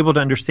 We were able to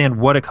understand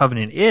what a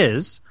covenant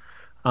is.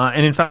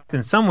 And in fact,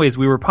 in some ways,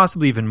 we were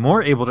possibly even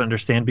more able to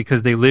understand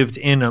because they lived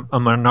in a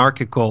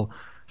monarchical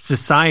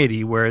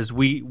society, whereas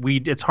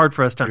it's hard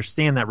for us to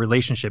understand that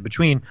relationship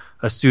between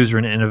a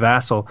suzerain and a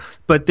vassal.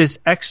 But this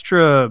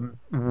extra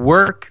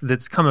work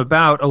that's come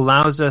about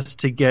allows us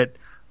to get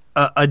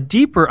a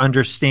deeper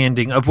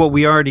understanding of what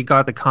we already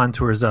got the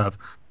contours of.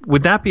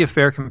 Would that be a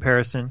fair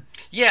comparison?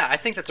 Yeah, I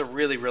think that's a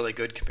really, really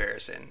good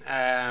comparison.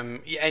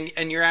 And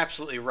you're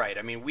absolutely right.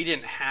 I mean, we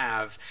didn't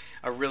have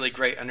a really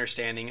great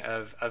understanding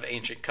of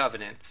ancient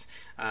covenants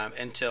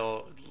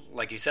until,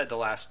 like you said, the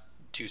last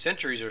 2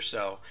 centuries or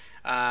so.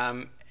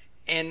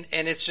 And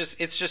it's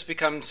just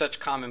become such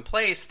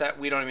commonplace that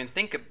we don't even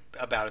think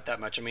about it that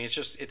much. I mean,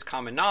 it's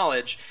common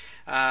knowledge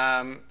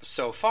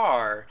so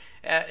far,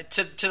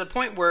 to the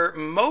point where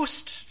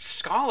most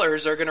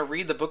scholars are going to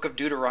read the book of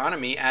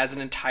Deuteronomy as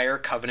an entire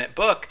covenant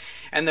book,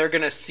 and they're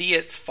going to see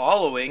it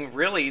following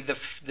really the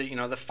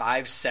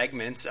 5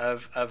 segments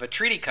of a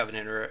treaty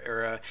covenant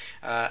or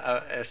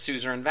a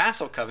suzerain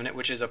vassal covenant,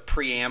 which is a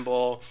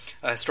preamble,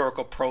 a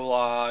historical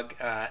prologue,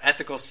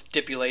 ethical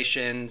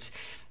stipulations.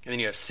 And then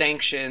you have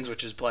sanctions,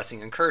 which is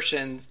blessing and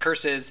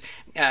curses,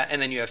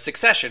 and then you have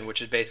succession,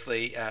 which is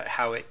basically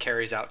how it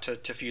carries out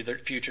to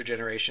future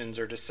generations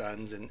or to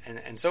sons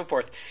and so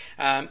forth.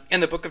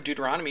 And the book of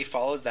Deuteronomy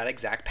follows that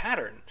exact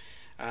pattern.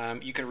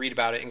 You can read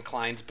about it in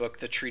Kline's book,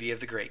 The Treaty of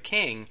the Great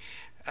King.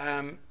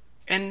 And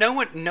no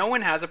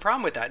one has a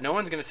problem with that. No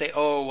one's going to say,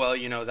 "Oh,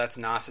 well, that's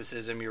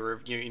Gnosticism.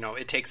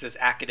 It takes this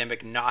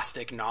academic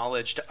Gnostic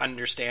knowledge to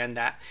understand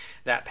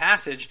that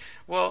passage."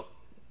 Well,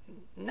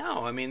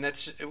 no, I mean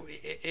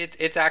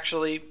it's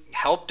actually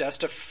helped us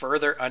to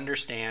further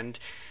understand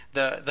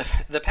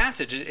the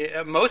passage.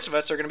 Most of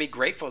us are going to be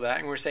grateful for that,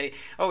 and we're say,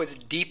 "Oh, it's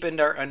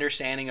deepened our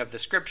understanding of the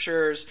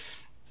scriptures.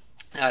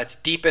 It's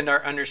deepened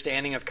our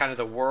understanding of kind of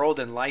the world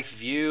and life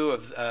view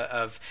of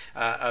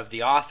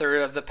the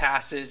author of the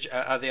passage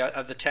of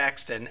the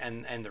text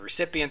and the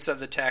recipients of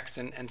the text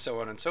and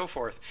so on and so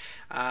forth."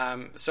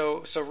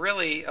 So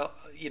really,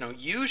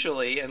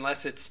 usually,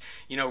 unless it's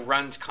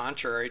runs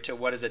contrary to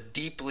what is a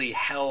deeply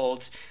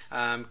held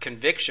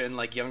conviction,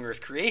 like young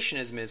Earth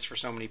creationism is for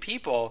so many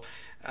people,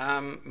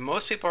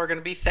 most people are going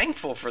to be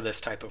thankful for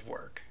this type of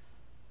work.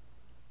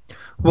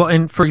 Well,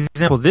 and for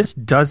example, this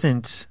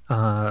doesn't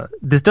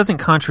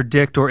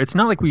contradict, or it's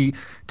not like we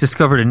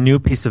discovered a new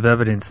piece of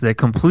evidence that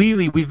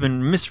completely we've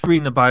been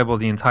misreading the Bible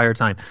the entire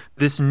time.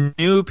 This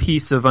new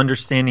piece of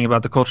understanding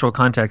about the cultural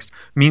context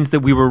means that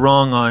we were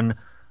wrong on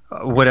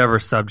whatever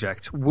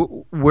subject.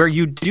 Where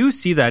you do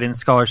see that in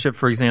scholarship,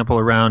 for example,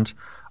 around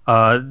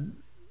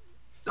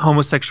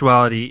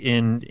homosexuality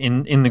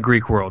in the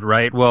Greek world,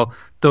 right? Well,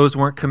 those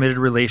weren't committed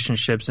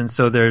relationships, and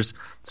so there's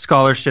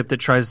scholarship that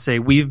tries to say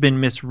we've been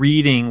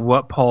misreading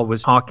what Paul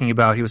was talking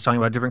about. He was talking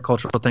about different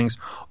cultural things.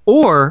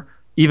 Or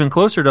even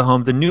closer to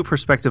home, the new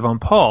perspective on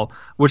Paul,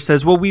 which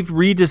says, well, we've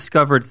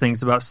rediscovered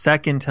things about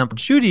Second Temple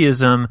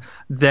Judaism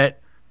that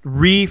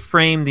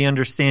reframe the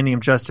understanding of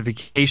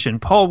justification.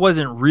 Paul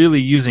wasn't really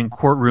using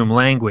courtroom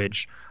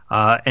language.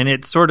 And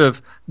it's sort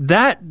of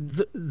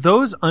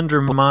those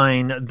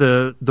undermine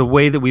the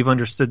way that we've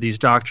understood these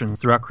doctrines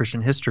throughout Christian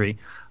history.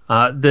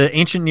 The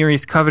ancient Near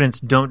East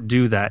covenants don't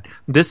do that.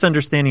 This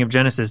understanding of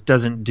Genesis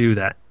doesn't do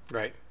that.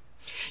 Right.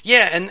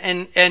 Yeah,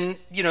 and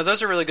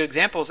those are really good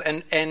examples.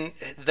 And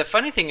the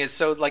funny thing is,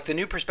 so like the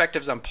new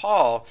perspectives on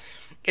Paul,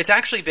 it's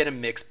actually been a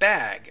mixed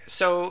bag.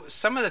 So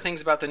some of the things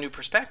about the new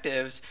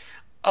perspectives,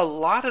 a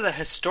lot of the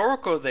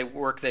historical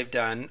work they've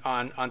done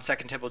on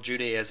Second Temple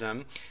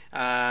Judaism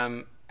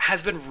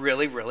has been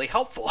really, really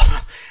helpful.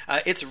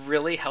 It's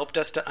really helped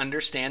us to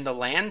understand the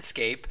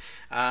landscape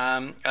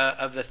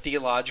of the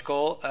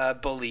theological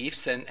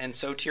beliefs and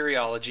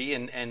soteriology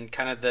and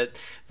kind of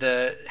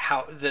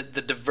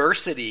the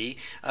diversity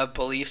of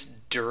beliefs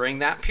during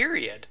that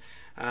period.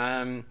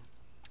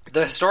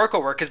 The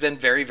historical work has been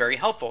very, very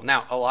helpful.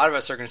 Now, a lot of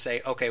us are going to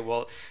say, okay,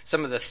 well,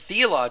 some of the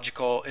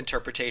theological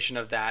interpretation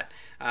of that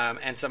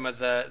and some of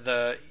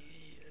the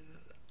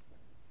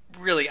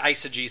really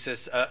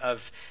eisegesis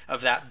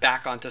of that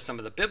back onto some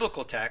of the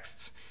biblical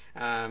texts,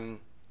 a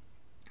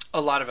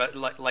lot of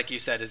it, like you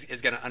said,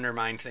 is going to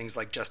undermine things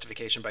like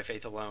justification by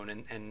faith alone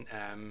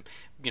and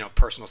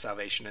personal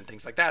salvation and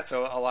things like that.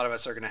 So a lot of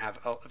us are going to have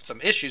some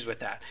issues with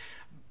that.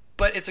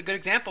 But it's a good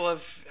example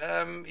of,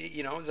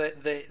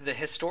 the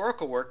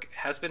historical work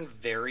has been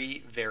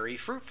very, very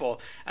fruitful.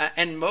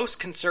 And most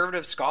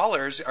conservative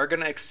scholars are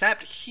going to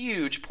accept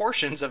huge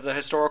portions of the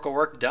historical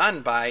work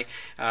done by,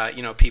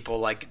 people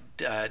like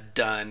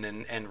Dunn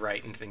and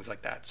Wright and things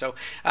like that. So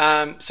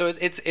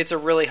it's a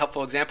really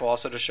helpful example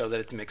also to show that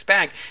it's a mixed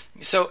bag.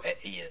 So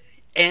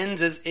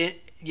Enns is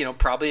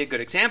probably a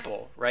good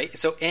example, right?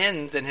 So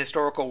Enns and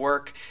historical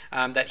work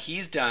that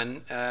he's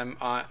done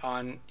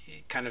on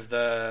kind of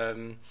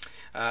the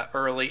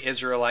early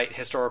Israelite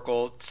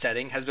historical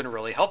setting has been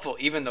really helpful,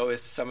 even though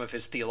some of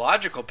his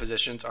theological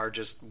positions are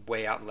just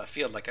way out in left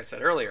field, like I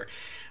said earlier.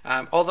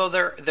 Although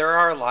there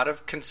are a lot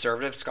of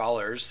conservative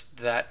scholars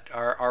that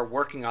are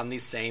working on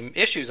these same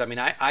issues. I mean,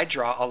 I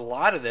draw a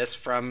lot of this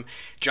from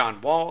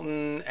John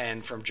Walton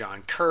and from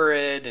John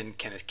Currid and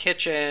Kenneth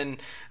Kitchen,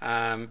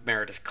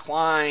 Meredith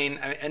Kline,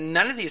 and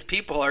none of these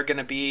people are going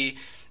to be,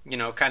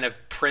 kind of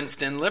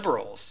Princeton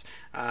liberals.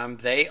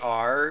 They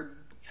are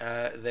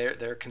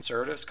they're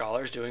conservative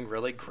scholars doing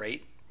really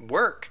great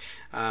work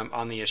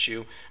on the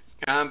issue,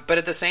 but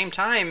at the same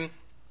time,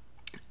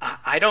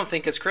 I don't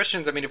think as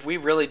Christians, I mean, if we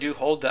really do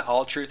hold that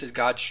all truth is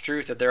God's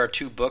truth, that there are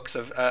two books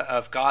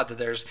of God, that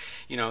there's,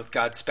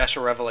 God's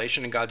special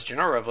revelation and God's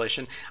general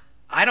revelation,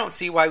 I don't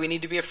see why we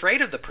need to be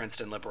afraid of the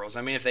Princeton liberals.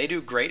 I mean, if they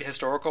do great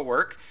historical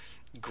work,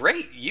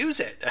 great, use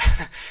it.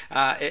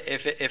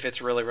 If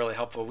it's really, really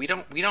helpful. We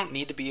don't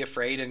need to be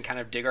afraid and kind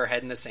of dig our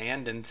head in the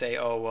sand and say,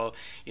 oh, well,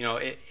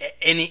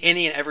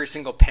 any and every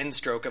single pen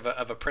stroke of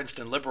a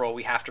Princeton liberal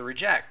we have to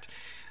reject.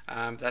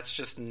 That's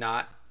just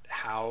not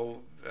how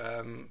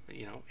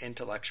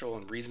intellectual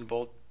and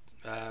reasonable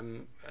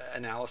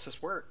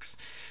analysis works.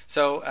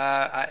 So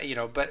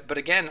but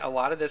again, a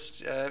lot of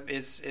this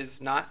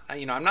is not,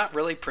 I'm not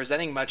really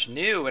presenting much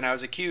new. And I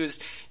was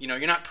accused,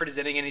 you're not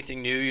presenting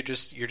anything new. You're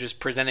just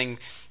presenting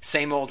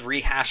same old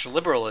rehashed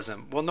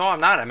liberalism. Well, no, I'm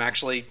not. I'm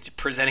actually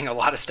presenting a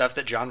lot of stuff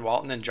that John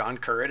Walton and John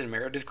Currid and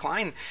Meredith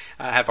Kline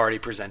have already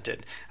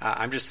presented.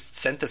 I'm just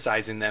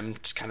synthesizing them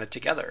kind of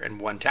together in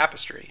one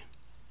tapestry.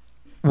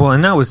 Well,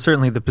 and that was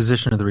certainly the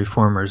position of the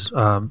reformers.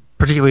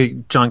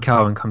 Particularly John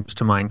Calvin comes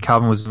to mind.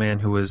 Calvin was a man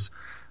who was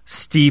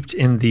steeped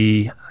in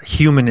the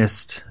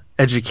humanist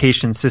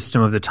education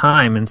system of the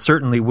time and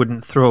certainly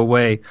wouldn't throw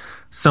away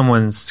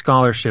someone's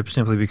scholarship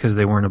simply because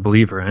they weren't a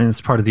believer. And it's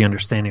part of the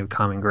understanding of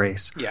common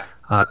grace. Yeah.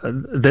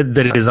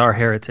 That it is our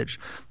heritage.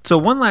 So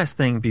one last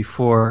thing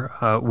before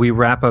we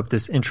wrap up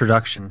this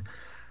introduction.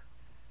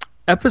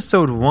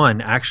 Episode 1,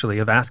 actually,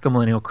 of Ask a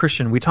Millennial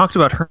Christian, we talked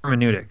about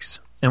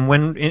hermeneutics. And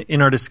when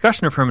in our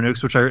discussion of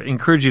hermeneutics, which I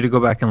encourage you to go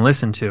back and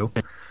listen to,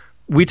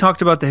 we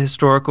talked about the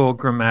historical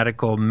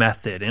grammatical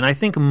method. And I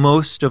think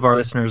most of our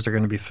listeners are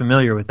going to be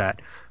familiar with that.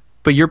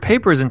 But your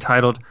paper is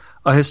entitled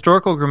A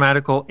Historical,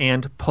 Grammatical,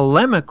 and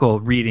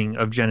Polemical Reading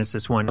of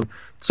Genesis 1.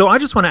 So I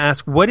just want to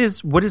ask, what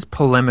does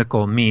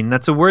polemical mean?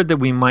 That's a word that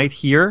we might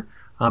hear,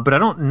 but I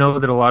don't know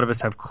that a lot of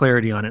us have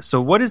clarity on it.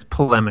 So what is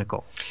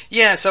polemical?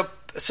 Yeah, so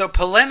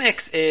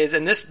polemics is,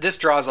 and this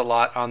draws a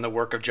lot on the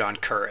work of John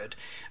Currid.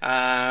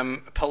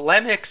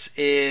 Polemics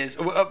is,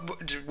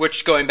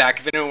 which going back,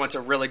 if anyone wants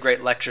a really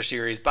great lecture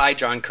series by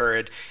John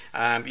Currid,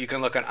 you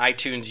can look on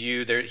iTunes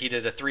U. He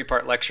did a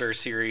 3-part lecture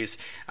series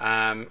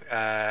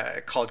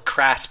called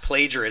Crass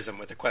Plagiarism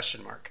with a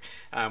question mark,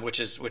 which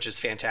is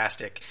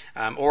fantastic.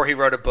 Or he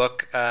wrote a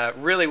book,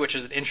 which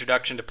is an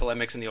introduction to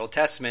polemics in the Old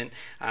Testament,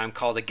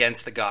 called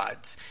Against the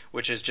Gods,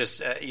 which is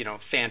just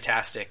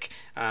fantastic.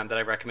 That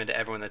I recommend to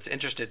everyone that's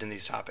interested in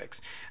these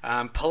topics.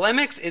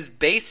 Polemics is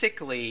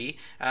basically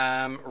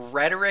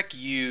rhetoric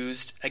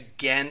used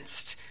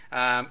against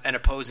an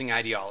opposing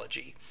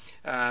ideology.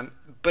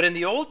 But in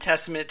the Old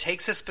Testament, it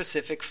takes a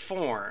specific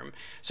form.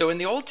 So in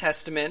the Old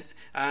Testament,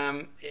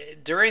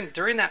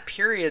 during that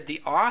period,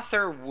 the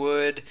author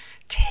would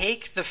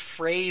take the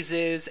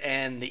phrases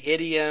and the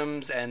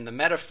idioms and the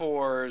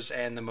metaphors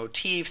and the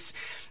motifs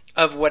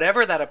of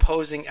whatever that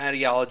opposing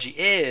ideology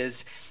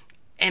is,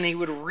 and he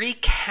would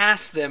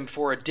recast them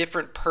for a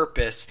different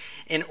purpose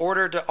in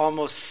order to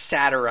almost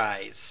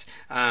satirize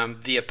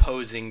the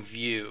opposing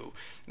view.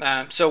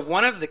 So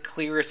one of the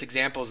clearest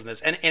examples of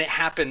this, and it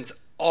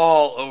happens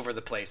all over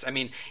the place. I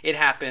mean, it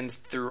happens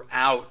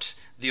throughout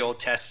the Old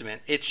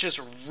Testament. It's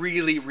just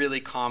really, really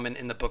common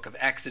in the book of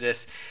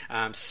Exodus,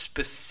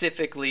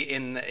 specifically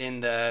in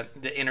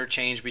the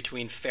interchange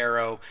between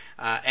Pharaoh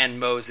and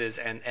Moses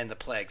and the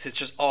plagues. It's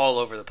just all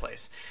over the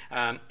place.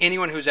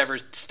 Anyone who's ever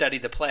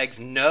studied the plagues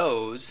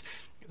knows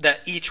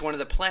that each one of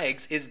the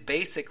plagues is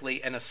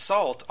basically an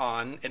assault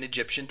on an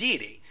Egyptian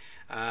deity.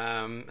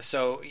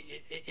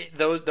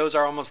 Those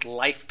are almost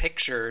life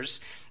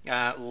pictures,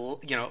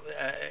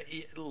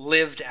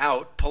 lived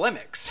out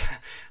polemics.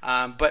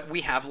 But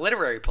we have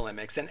literary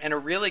polemics, and a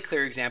really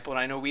clear example, and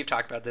I know we've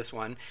talked about this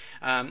one,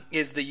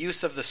 is the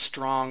use of the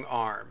strong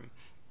arm.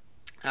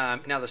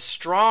 Now, the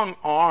strong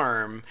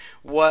arm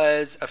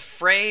was a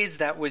phrase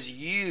that was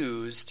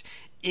used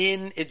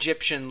in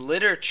Egyptian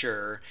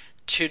literature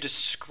to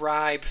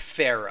describe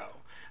Pharaoh.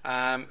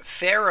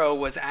 Pharaoh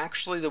was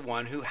actually the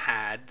one who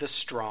had the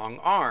strong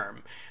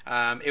arm.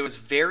 It was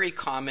very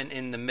common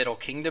in the Middle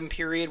Kingdom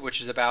period,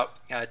 which is about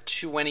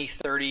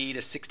 2030 to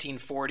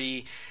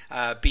 1640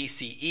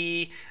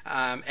 BCE.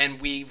 And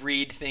we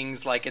read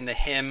things like in the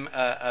hymn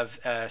of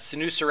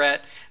Senuseret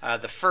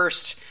the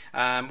first,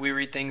 we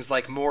read things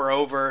like,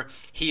 "Moreover,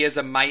 he is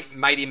a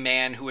mighty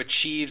man who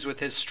achieves with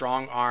his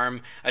strong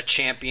arm a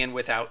champion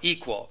without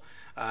equal."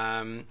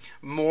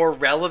 More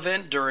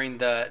relevant during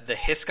the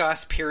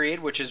Hyksos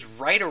period, which is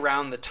right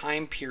around the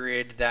time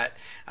period that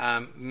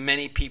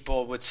many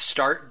people would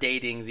start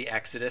dating the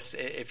Exodus,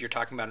 if you're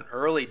talking about an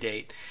early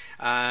date.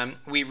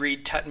 We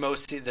read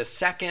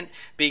Tutmosis II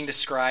being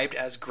described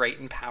as great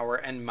in power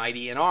and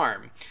mighty in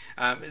arm.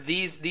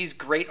 These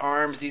great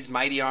arms, these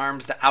mighty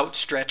arms, the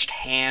outstretched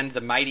hand,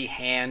 the mighty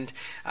hand,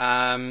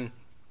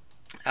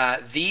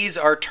 these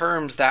are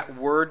terms that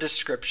were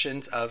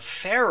descriptions of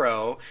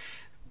Pharaoh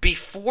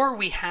before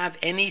we have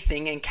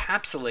anything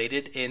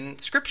encapsulated in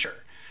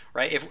Scripture,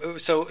 right?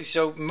 So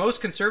most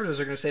conservatives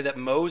are going to say that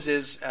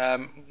Moses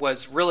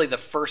was really the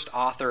first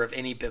author of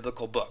any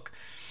biblical book,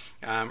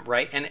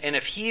 right? And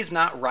if he's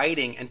not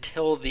writing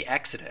until the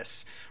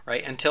Exodus,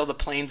 right, until the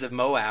plains of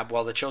Moab,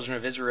 while the children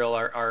of Israel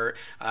are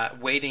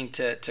waiting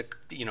to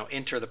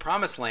enter the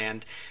Promised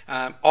Land,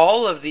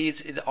 all of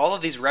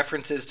these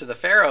references to the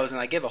pharaohs,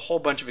 and I give a whole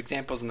bunch of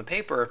examples in the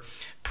paper,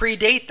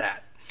 predate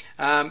that.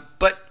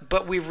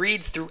 But we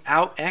read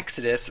throughout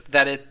Exodus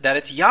that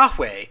it's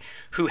Yahweh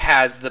who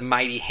has the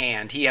mighty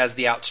hand. He has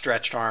the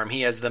outstretched arm.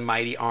 He has the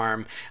mighty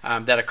arm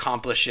that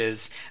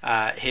accomplishes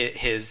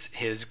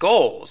his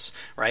goals,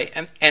 right?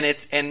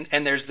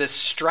 And there's this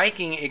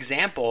striking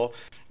example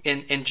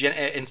in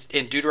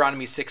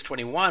Deuteronomy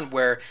 6:21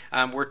 where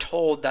we're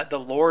told that the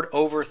Lord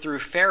overthrew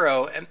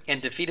Pharaoh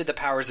and defeated the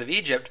powers of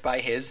Egypt by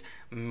his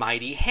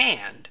mighty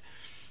hand.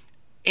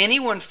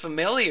 Anyone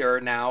familiar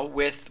now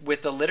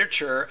with the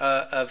literature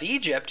of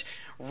Egypt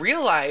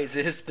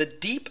realizes the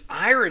deep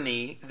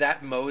irony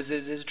that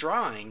Moses is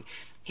drawing.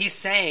 He's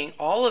saying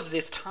all of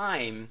this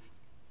time,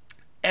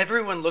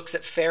 everyone looks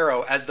at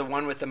Pharaoh as the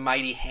one with the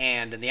mighty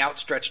hand and the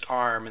outstretched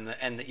arm and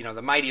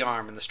the mighty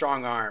arm and the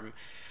strong arm.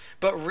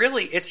 But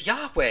really, it's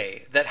Yahweh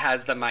that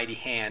has the mighty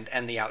hand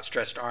and the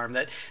outstretched arm,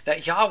 that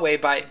Yahweh,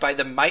 by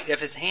the might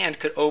of his hand,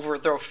 could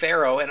overthrow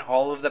Pharaoh and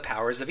all of the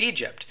powers of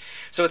Egypt.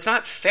 So it's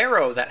not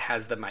Pharaoh that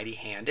has the mighty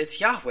hand,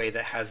 it's Yahweh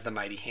that has the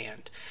mighty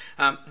hand.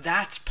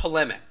 That's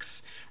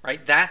polemics,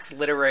 right? That's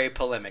literary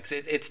polemics.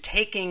 It's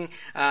taking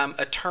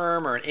a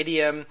term or an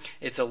idiom,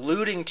 it's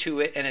alluding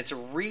to it, and it's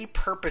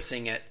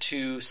repurposing it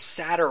to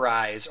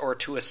satirize or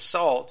to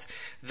assault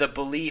the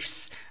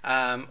beliefs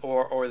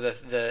or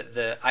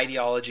the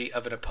ideology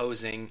of an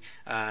opposing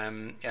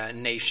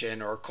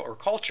nation or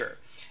culture.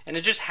 And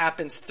it just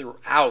happens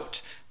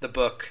throughout the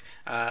book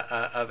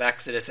of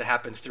Exodus. It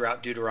happens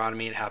throughout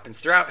Deuteronomy. It happens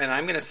throughout. And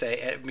I'm going to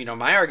say,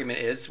 my argument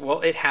is, well,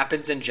 it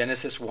happens in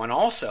Genesis 1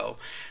 also.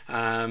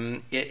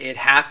 It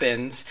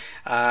happens,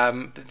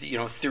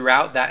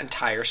 throughout that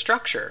entire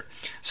structure.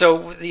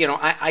 So,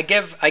 I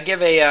give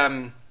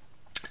a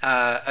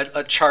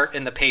chart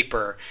in the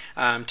paper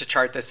to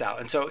chart this out.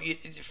 And so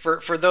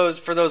for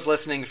those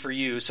listening, for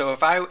you, so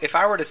if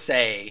I were to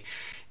say,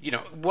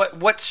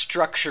 what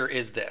structure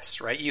is this,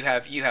 right? You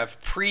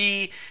have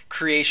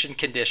pre-creation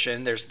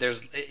condition. There's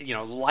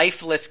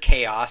lifeless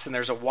chaos, and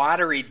there's a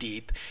watery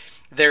deep.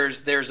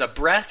 There's a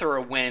breath or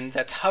a wind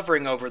that's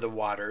hovering over the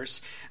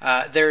waters.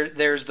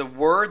 There's the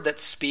word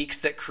that speaks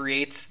that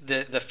creates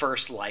the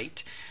first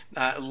light.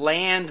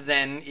 Land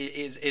then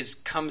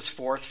comes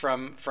forth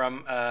from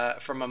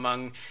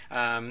among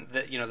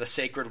the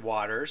sacred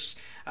waters.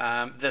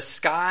 The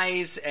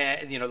skies,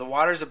 the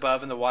waters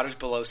above and the waters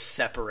below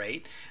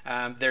separate.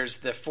 There's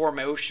the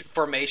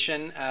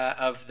formation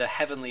of the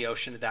heavenly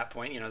ocean at that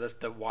point.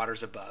 The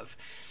waters above.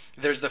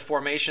 There's the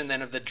formation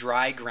then of the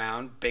dry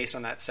ground based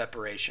on that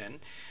separation.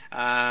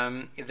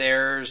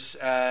 There's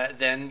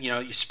then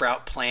you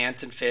sprout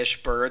plants and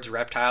fish, birds,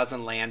 reptiles,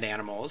 and land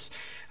animals.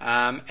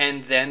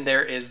 And then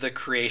there is the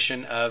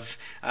creation of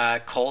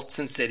cults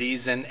and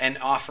cities and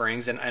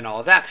offerings and all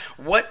of that.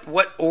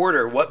 What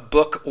order, what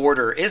book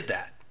order is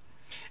that?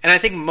 And I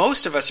think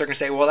most of us are going to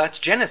say, well, that's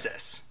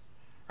Genesis,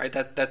 right?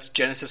 That's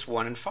Genesis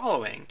 1 and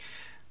following.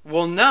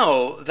 Well,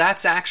 no,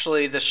 that's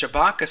actually the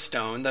Shabaka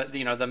stone,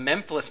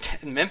 the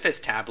Memphis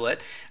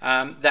tablet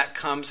that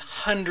comes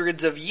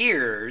hundreds of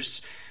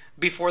years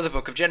before the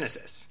book of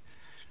Genesis,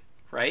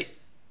 right?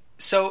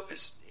 So,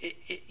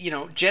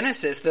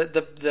 Genesis,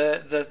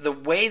 the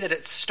way that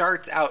it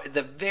starts out at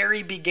the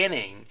very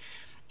beginning,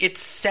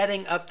 it's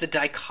setting up the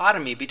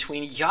dichotomy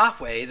between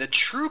Yahweh, the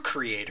true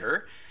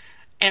creator,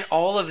 and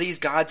all of these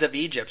gods of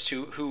Egypt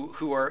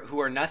who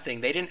are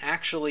nothing. They didn't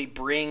actually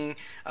bring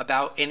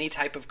about any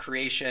type of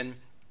creation.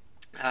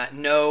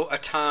 No,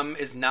 Atum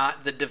is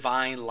not the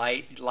divine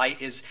light.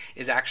 Light is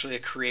actually a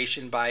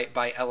creation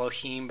by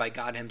Elohim, by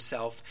God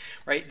Himself.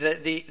 Right?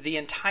 The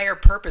entire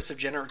purpose of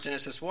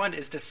Genesis 1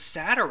 is to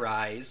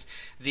satirize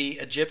the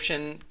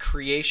Egyptian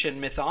creation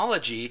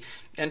mythology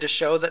and to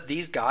show that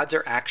these gods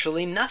are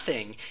actually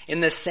nothing, in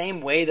the same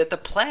way that the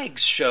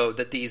plagues showed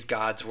that these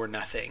gods were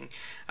nothing.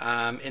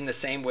 In the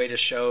same way to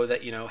show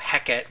that,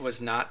 Heket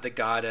was not the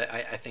god,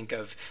 I think,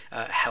 of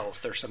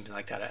health or something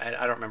like that.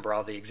 I don't remember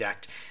all the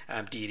exact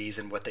deities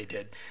and what they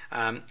did.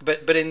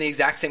 But in the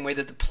exact same way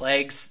that the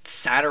plagues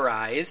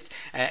satirized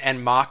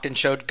and mocked and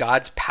showed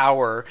God's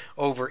power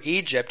over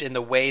Egypt in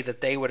the way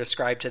that they would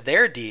ascribe to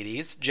their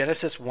deities,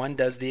 Genesis 1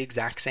 does the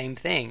exact same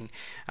thing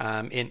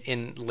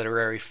in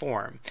literary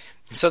form.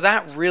 So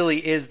that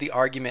really is the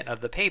argument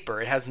of the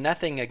paper. It has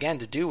nothing, again,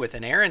 to do with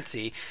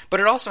inerrancy, but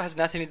it also has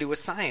nothing to do with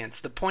science.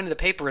 The point of the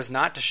paper is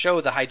not to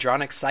show the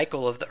hydronic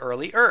cycle of the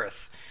early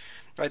Earth.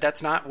 Right?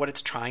 That's not what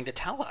it's trying to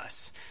tell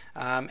us.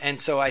 And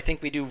so I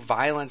think we do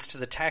violence to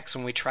the text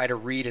when we try to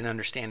read and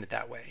understand it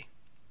that way.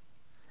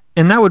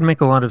 And that would make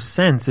a lot of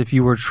sense if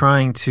you were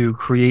trying to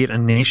create a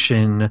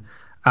nation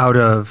out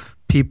of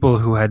people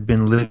who had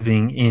been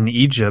living in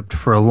Egypt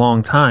for a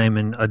long time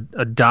and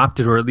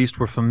adopted, or at least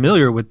were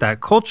familiar with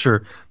that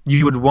culture.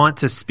 You would want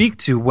to speak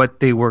to what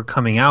they were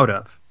coming out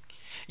of.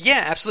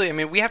 Yeah, absolutely. I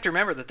mean, we have to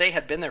remember that they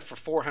had been there for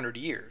 400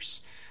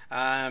 years.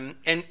 And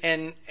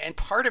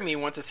part of me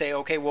wants to say,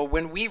 okay, well,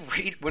 when we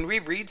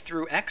read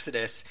through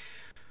Exodus,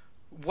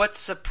 what's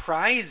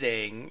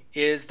surprising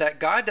is that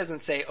God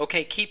doesn't say,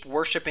 okay, keep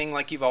worshiping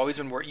like you've always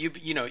been.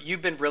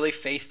 You've been really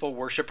faithful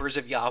worshipers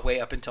of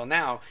Yahweh up until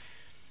now.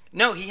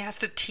 No, He has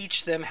to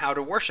teach them how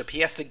to worship. He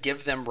has to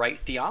give them right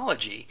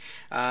theology.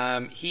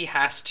 He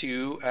has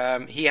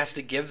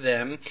to give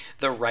them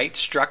the right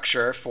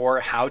structure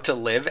for how to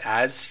live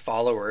as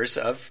followers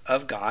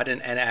of God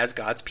and as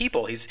God's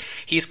people.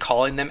 He's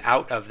calling them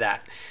out of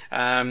that.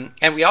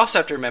 And we also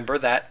have to remember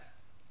that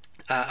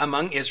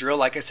among Israel,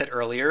 like I said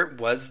earlier,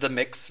 was the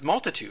mixed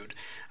multitude.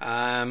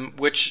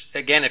 Which,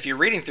 again, if you're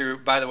reading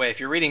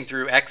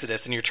through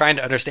Exodus and you're trying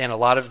to understand a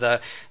lot of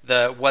the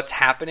what's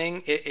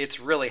happening, it's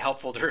really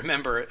helpful to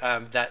remember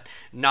that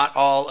not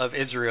all of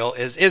Israel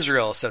is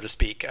Israel, so to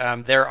speak.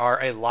 There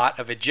are a lot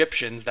of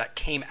Egyptians that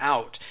came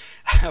out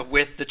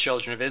with the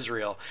children of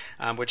Israel,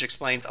 which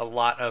explains a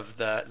lot of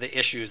the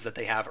issues that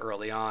they have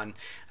early on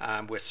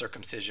with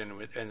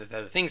circumcision and the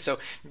other things. So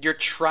you're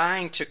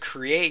trying to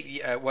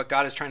create what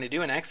God is trying to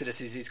do in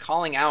Exodus is He's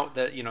calling out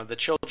the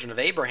children of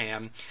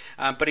Abraham,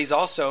 but He's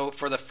also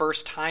for the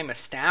first time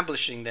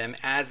establishing them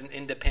as an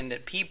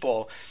independent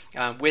people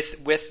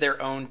with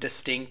their own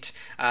distinct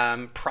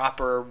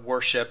proper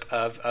worship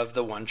of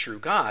the one true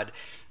God.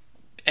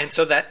 And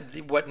so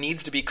that what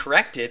needs to be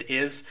corrected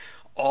is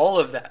all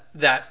of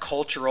that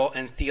cultural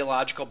and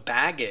theological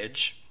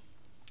baggage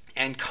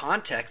and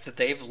context that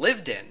they've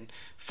lived in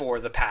for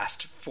the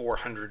past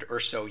 400 or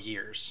so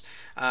years.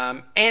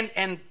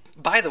 And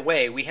by the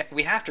way, we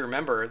have to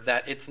remember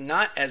that it's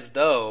not as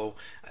though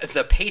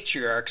the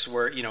patriarchs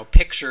were,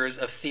 pictures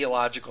of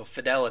theological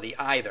fidelity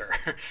either.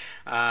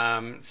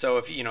 So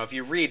if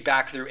you read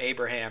back through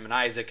Abraham and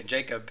Isaac and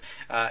Jacob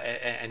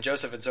and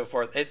Joseph and so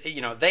forth,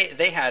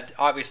 they had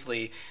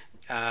obviously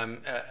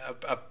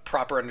a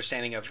proper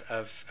understanding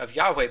of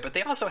Yahweh, but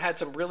they also had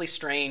some really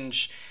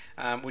strange.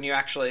 When you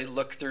actually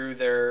look through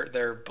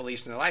their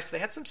beliefs and their lives, they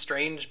had some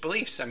strange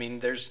beliefs. I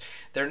mean,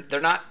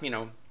 they're not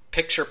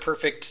picture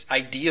perfect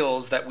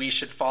ideals that we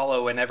should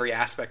follow in every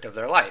aspect of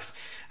their life,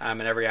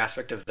 in every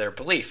aspect of their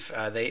belief.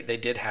 They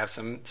did have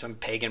some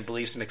pagan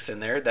beliefs mixed in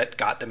there that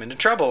got them into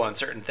trouble on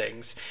certain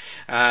things.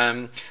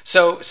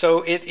 So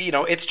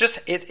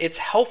it's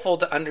helpful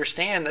to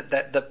understand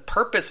that the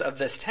purpose of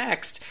this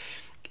text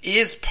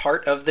is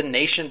part of the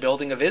nation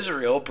building of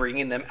Israel,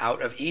 bringing them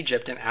out of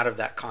Egypt and out of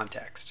that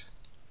context.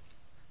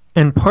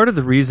 And part of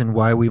the reason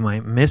why we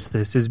might miss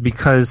this is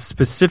because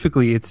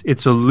specifically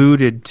it's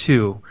alluded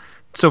to.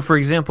 So, for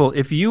example,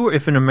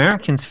 if an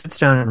American sits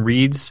down and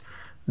reads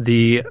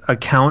the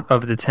account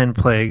of the 10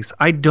 plagues,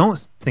 I don't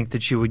think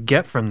that you would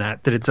get from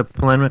that it's a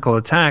polemical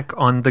attack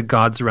on the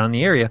gods around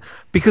the area,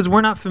 because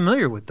we're not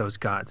familiar with those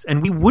gods,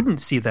 and we wouldn't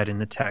see that in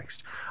the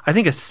text. I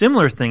think a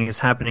similar thing is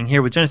happening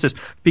here with Genesis.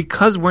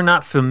 Because we're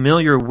not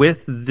familiar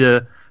with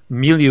the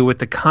milieu, with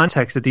the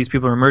context that these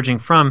people are emerging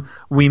from,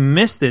 we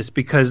miss this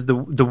because the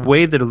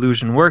way that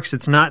illusion works,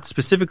 it's not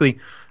specifically,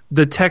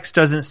 the text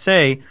doesn't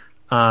say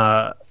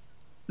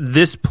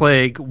this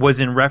plague was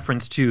in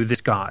reference to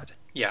this god.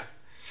 Yeah.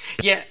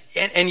 Yeah,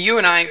 and you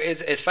and I,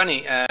 it's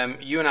funny,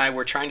 you and I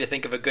were trying to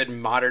think of a good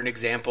modern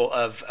example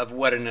of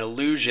what an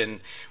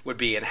illusion would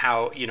be, and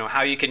how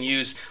you can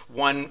use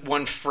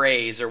one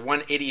phrase or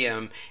one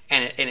idiom,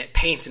 and it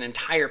paints an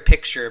entire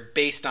picture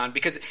based on,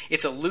 because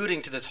it's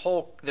alluding to this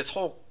whole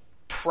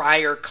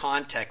prior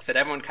context that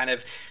everyone kind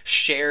of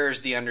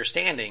shares the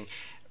understanding.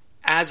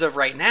 As of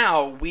right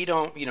now, we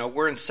don't,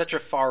 we're in such a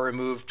far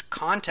removed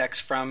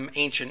context from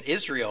ancient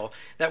Israel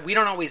that we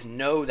don't always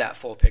know that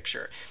full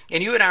picture.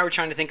 And you and I were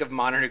trying to think of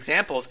modern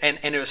examples, and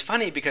it was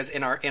funny because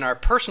in our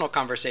personal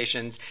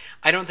conversations,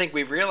 I don't think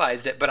we've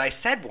realized it, but I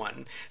said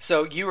one.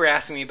 So you were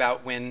asking me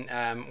about when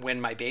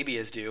my baby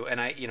is due, and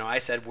I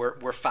said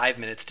we're 5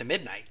 minutes to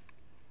midnight,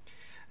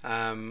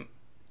 and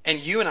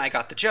you and I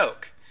got the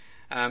joke.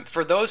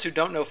 For those who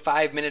don't know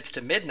 5 minutes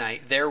to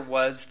midnight, there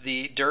was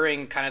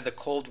during kind of the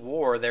Cold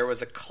War, there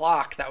was a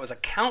clock that was a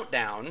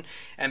countdown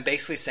and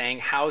basically saying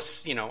how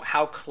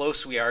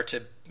close we are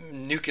to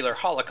nuclear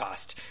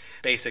holocaust,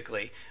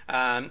 basically.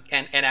 And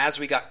as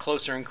we got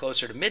closer and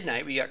closer to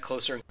midnight, we got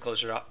closer and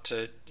closer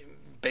to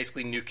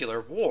basically nuclear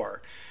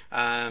war.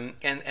 And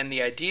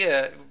the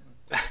idea,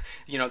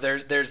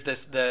 there's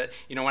this,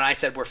 when I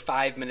said we're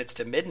 5 minutes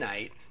to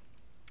midnight,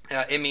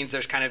 it means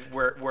there's kind of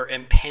we're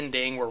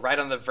impending, we're right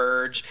on the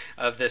verge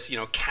of this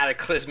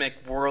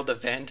cataclysmic world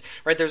event,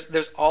 right?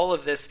 There's all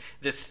of this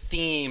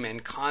theme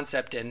and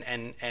concept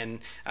and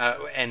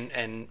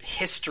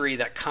history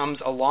that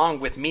comes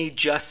along with me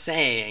just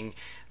saying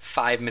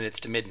 5 minutes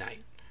to midnight.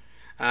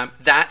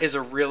 That is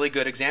a really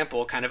good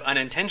example, kind of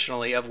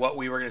unintentionally, of what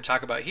we were going to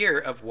talk about here,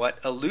 of what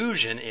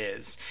illusion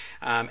is,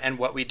 and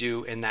what we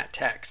do in that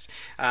text.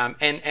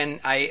 And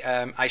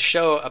I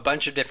show a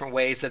bunch of different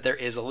ways that there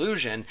is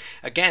illusion.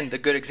 Again, the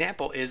good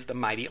example is the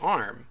mighty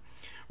arm,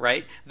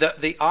 right?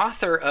 The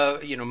author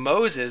of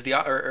Moses,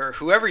 or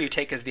whoever you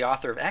take as the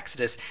author of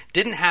Exodus,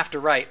 didn't have to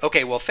write,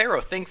 okay, well,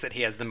 Pharaoh thinks that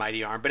he has the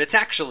mighty arm, but it's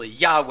actually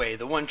Yahweh,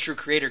 the one true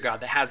creator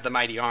God, that has the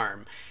mighty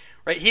arm.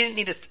 Right? He didn't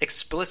need to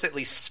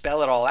explicitly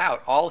spell it all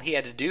out. All he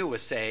had to do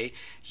was say,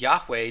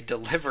 Yahweh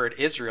delivered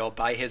Israel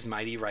by his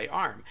mighty right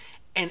arm.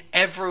 And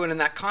everyone in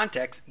that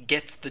context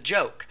gets the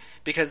joke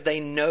because they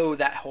know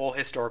that whole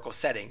historical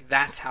setting.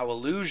 That's how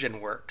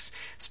illusion works,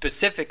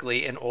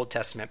 specifically in Old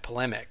Testament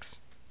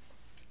polemics.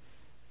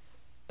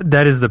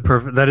 That is a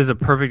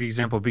perfect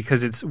example,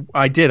 because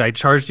I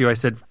charged you. I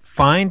said,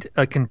 find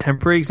a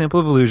contemporary example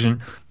of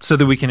illusion so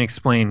that we can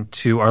explain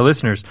to our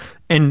listeners.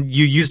 And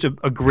you used a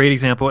great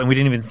example, and we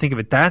didn't even think of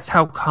it. That's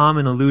how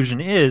common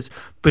illusion is,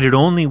 but it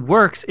only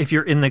works if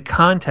you're in the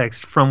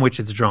context from which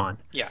it's drawn.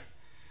 Yeah,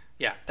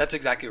 that's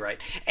exactly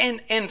right.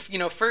 And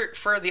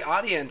for the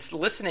audience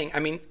listening, I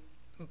mean,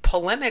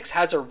 polemics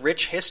has a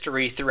rich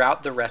history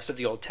throughout the rest of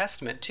the Old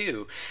Testament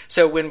too.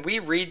 So when we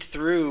read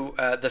through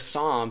the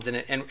Psalms,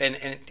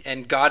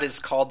 and God is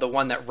called the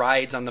one that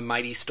rides on the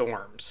mighty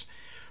storms,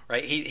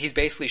 right? He's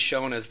basically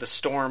shown as the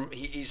storm.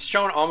 He's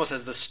shown almost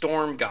as the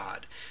storm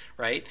god,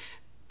 right?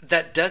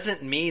 That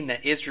doesn't mean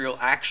that Israel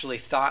actually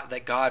thought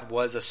that God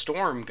was a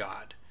storm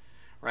god,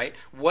 right?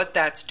 What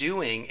that's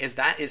doing is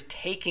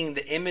taking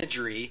the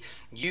imagery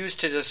used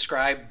to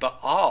describe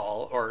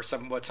Baal, or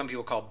what some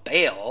people call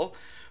Baal,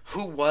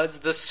 who was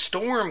the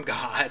storm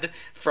god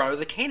for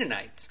the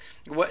Canaanites.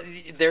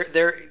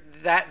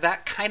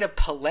 That kind of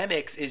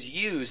polemics is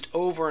used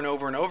over and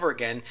over and over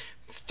again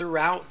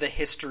throughout the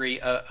history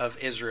of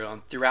Israel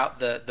and throughout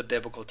the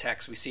biblical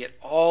text. We see it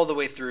all the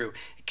way through.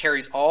 It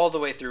carries all the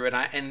way through,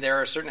 and there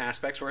are certain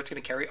aspects where it's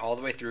going to carry all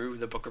the way through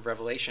the book of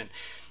Revelation.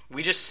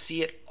 We just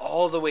see it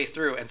all the way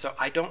through, and so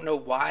I don't know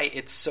why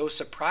it's so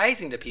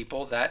surprising to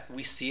people that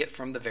we see it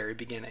from the very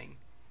beginning.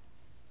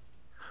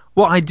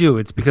 Well, I do.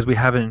 It's because we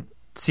haven't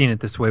seen it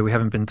this way. We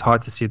haven't been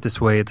taught to see it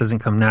this way. It doesn't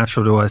come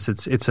natural to us.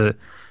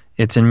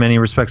 It's in many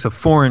respects a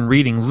foreign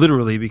reading,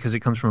 literally, because it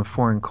comes from a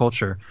foreign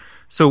culture.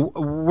 So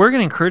we're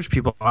going to encourage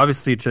people,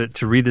 obviously,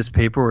 to read this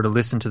paper or to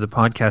listen to the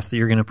podcast that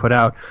you're going to put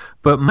out.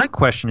 But my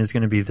question is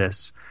going to be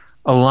this.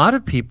 A lot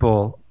of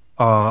people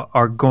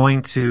are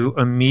going to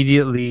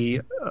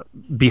immediately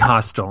be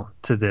hostile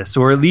to this,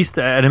 or at least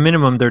at a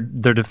minimum, their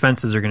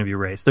defenses are going to be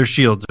raised. Their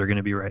shields are going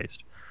to be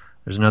raised.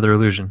 There's another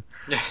illusion.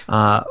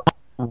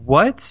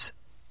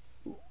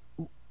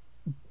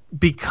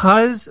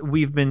 Because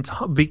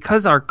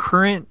because our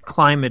current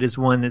climate is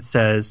one that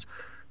says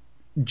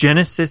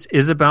Genesis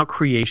is about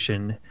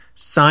creation,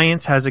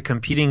 science has a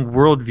competing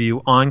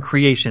worldview on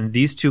creation.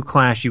 These two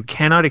clash. You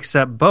cannot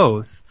accept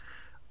both.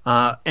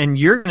 And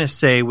you're going to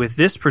say, with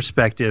this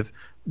perspective,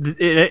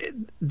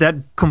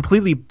 that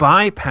completely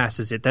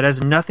bypasses it. That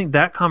has nothing.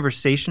 That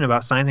conversation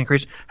about science and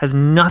creation has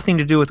nothing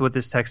to do with what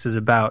this text is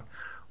about.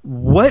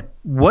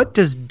 What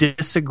does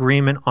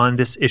disagreement on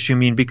this issue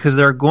mean? Because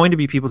there are going to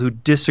be people who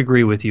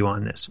disagree with you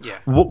on this. Yeah.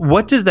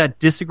 What does that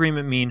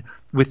disagreement mean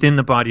within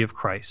the body of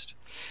Christ?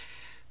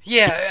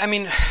 Yeah, I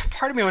mean,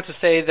 part of me wants to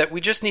say that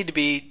we just need to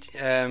be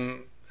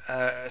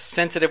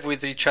sensitive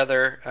with each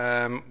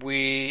other.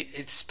 We,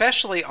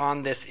 especially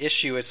on this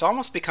issue, it's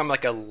almost become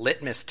like a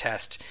litmus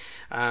test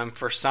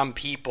for some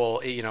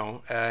people.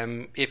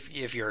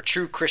 If you're a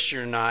true Christian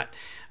or not,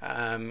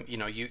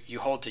 you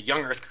hold to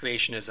young Earth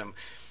creationism,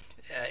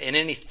 and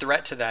any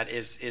threat to that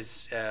is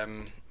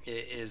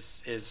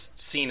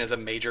seen as a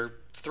major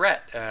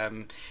threat.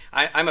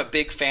 I'm a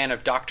big fan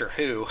of Doctor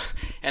Who,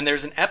 and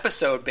there's an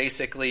episode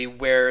basically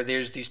where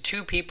there's these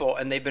two people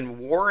and they've been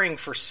warring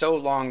for so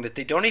long that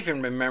they don't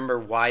even remember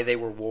why they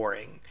were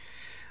warring.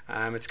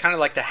 It's kind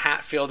of like the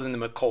Hatfield and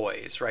the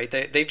McCoys, right?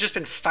 They've just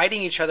been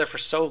fighting each other for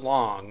so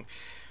long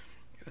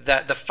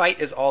that the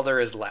fight is all there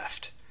is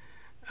left.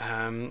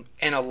 And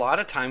a lot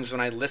of times when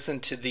I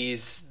listen to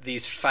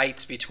these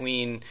fights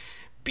between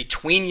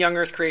young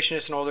Earth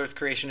creationists and old Earth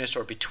creationists,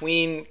 or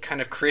between kind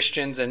of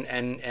Christians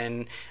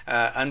and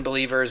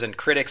unbelievers and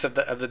critics of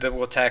the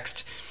biblical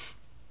text,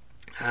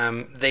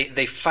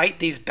 they fight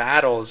these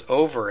battles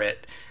over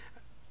it,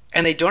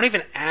 and they don't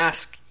even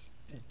ask,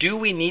 do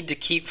we need to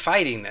keep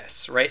fighting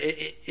this? Right?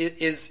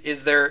 Is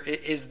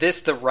this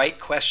the right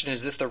question?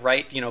 Is this the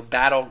right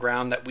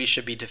battleground that we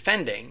should be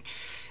defending?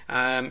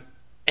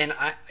 And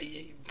I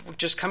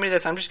just coming to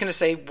this, I'm just going to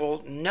say,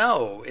 well,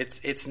 no,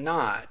 it's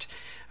not.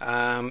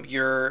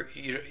 There's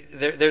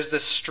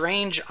this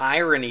strange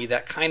irony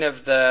that kind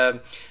of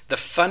the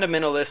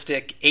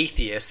fundamentalistic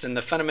atheists and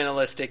the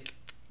fundamentalistic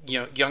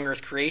young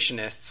Earth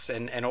creationists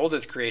and old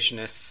Earth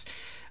creationists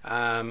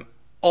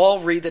all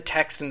read the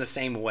text in the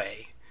same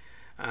way,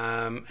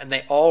 and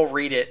they all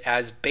read it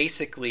as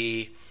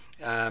basically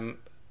a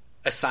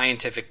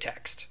scientific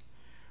text.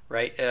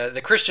 Right,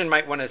 the Christian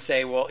might want to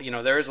say, well,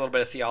 there is a little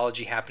bit of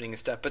theology happening and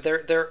stuff, but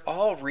they're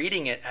all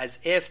reading it as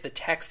if the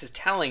text is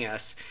telling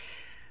us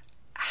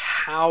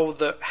how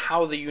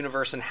the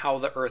universe and how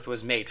the earth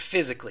was made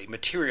physically,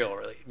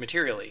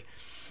 materially.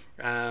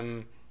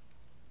 And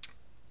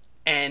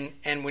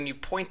when you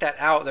point that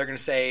out, they're going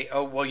to say,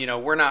 oh,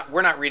 well, we're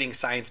not reading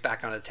science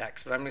back on the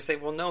text. But I'm going to say,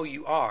 well, no,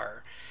 you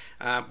are.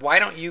 Why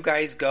don't you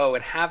guys go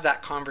and have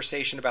that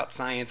conversation about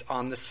science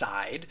on the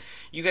side?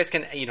 You guys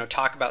can,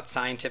 talk about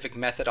scientific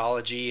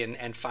methodology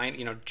and find,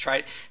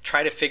 try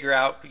to figure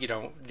out,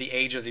 the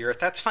age of the earth.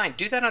 That's fine.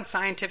 Do that on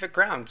scientific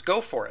grounds. Go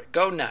for it.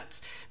 Go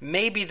nuts.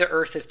 Maybe the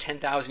earth is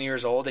 10,000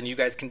 years old, and you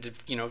guys can,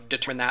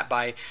 determine that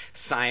by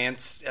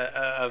science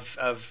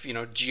of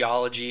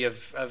geology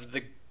of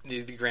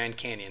the Grand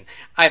Canyon.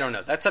 I don't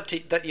know. That's up to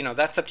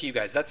that's up to you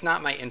guys. That's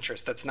not my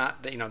interest. That's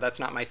not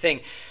my thing.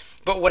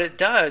 But what it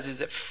does is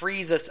it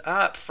frees us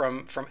up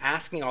from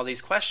asking all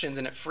these questions,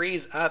 and it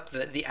frees up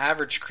the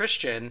average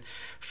Christian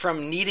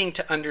from needing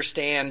to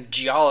understand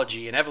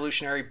geology and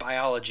evolutionary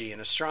biology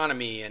and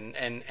astronomy and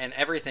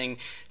everything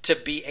to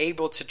be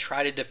able to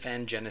try to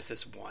defend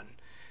Genesis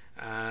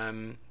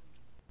 1.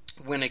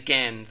 When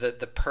again,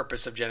 the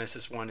purpose of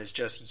Genesis 1 is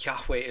just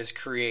Yahweh is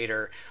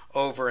creator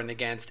over and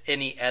against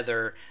any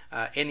other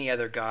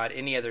God,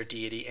 any other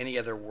deity, any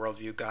other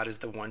worldview. God is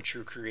the one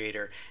true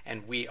creator,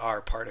 and we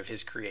are part of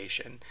his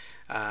creation.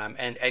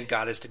 And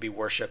God is to be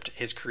worshipped.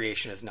 His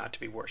creation is not to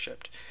be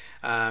worshipped.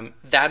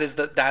 That is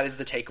the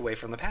takeaway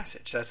from the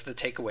passage. That's the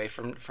takeaway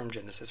from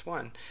Genesis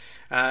 1.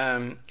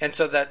 And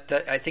so that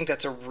I think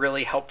that's a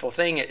really helpful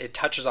thing. It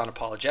touches on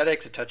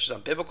apologetics. It touches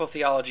on biblical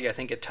theology. I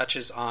think it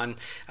touches on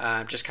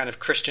just kind of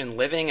Christian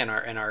living and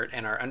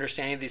our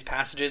understanding of these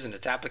passages and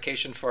its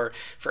application for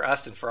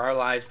us and for our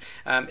lives.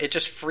 It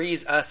just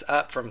frees us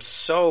up from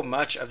so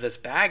much of this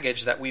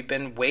baggage that we've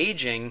been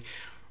waging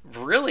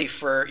really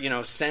for,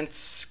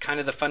 since kind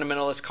of the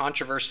fundamentalist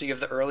controversy of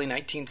the early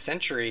 19th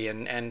century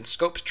and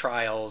scope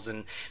trials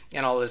and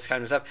all this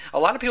kind of stuff. A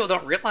lot of people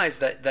don't realize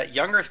that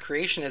young Earth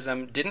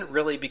creationism didn't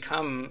really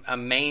become a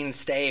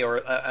mainstay or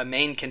a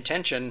main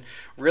contention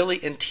really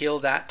until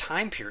that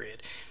time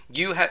period.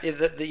 You have,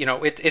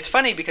 it's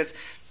funny because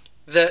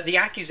the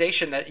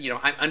accusation that,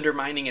 I'm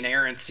undermining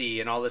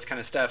inerrancy and all this kind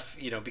of stuff,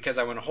 because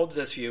I want to hold to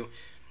this view,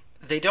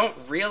 they don't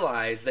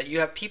realize that you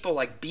have people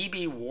like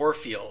B.B.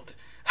 Warfield,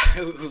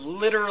 who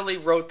literally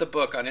wrote the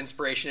book on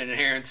inspiration and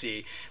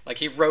inerrancy. Like,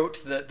 he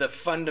wrote the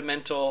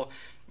fundamental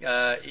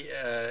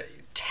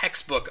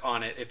textbook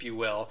on it, if you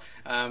will,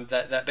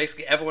 that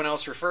basically everyone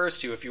else refers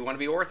to if you want to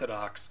be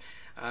orthodox,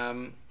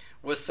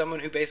 was someone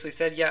who basically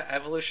said, yeah,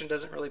 evolution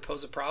doesn't really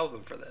pose a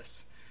problem for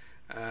this.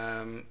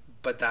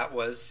 But that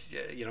was,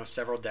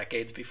 several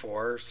decades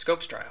before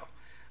Scopes trial.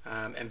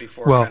 And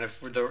before kind of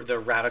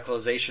the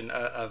radicalization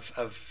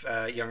of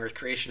young Earth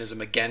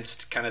creationism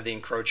against kind of the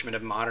encroachment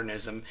of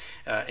modernism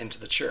into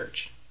the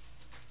church.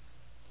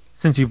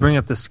 Since you bring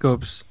up the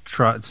Scopes,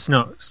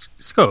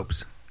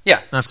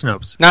 yeah, not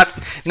Snopes, not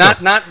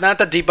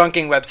the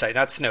debunking website,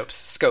 not Snopes,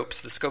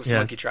 Scopes, the Scopes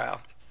monkey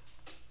trial.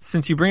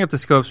 Since you bring up the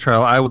Scopes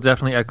trial, I will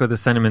definitely echo the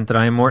sentiment that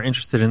I am more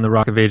interested in the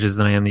Rock of Ages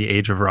than I am the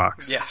Age of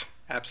Rocks. Yeah,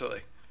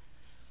 absolutely.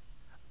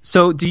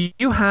 So, do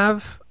you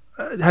have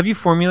have you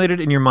formulated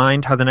in your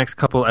mind how the next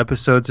couple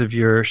episodes of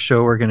your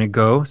show are going to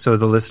go, so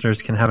the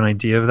listeners can have an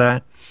idea of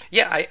that?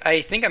 Yeah,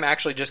 I think I'm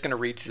actually just going to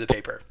read through the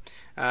paper.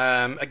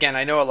 Again,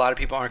 I know a lot of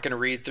people aren't going to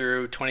read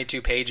through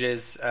 22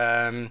 pages.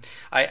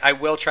 I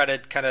will try to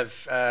kind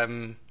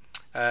of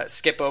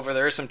skip over.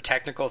 There are some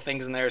technical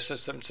things in there, so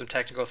some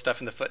technical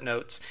stuff in the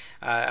footnotes.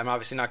 I'm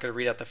obviously not going to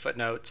read out the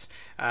footnotes.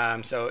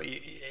 So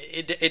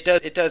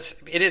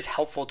it is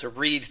helpful to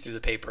read through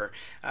the paper.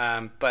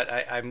 But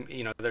I'm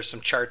there's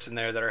some charts in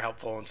there that are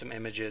helpful and some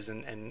images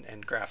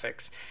and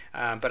graphics.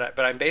 But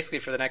I'm basically,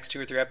 for the next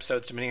 2 or 3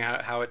 episodes, depending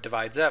on how it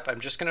divides up, I'm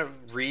just going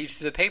to read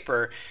through the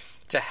paper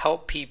to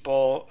help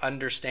people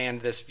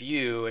understand this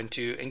view and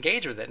to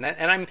engage with it.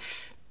 And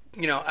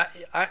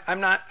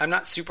I'm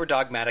not super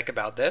dogmatic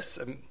about this.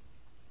 I'm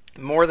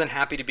more than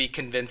happy to be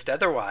convinced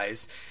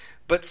otherwise.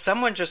 But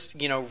someone just,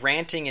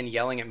 ranting and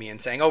yelling at me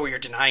and saying, "Oh, well, you're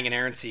denying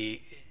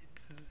inerrancy,"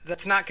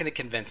 that's not going to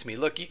convince me.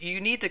 Look,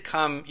 you need to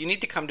come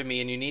to me,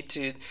 and you need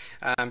to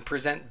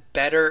present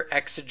better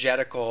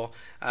exegetical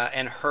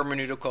and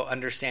hermeneutical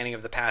understanding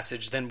of the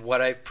passage than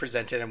what I've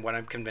presented and what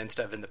I'm convinced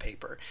of in the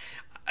paper.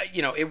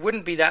 It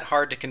wouldn't be that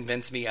hard to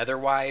convince me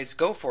otherwise.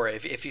 Go for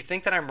it. If you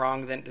think that I'm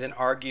wrong, then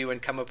argue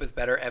and come up with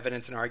better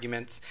evidence and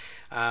arguments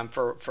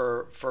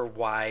for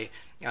why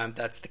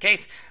that's the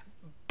case.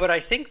 But I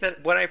think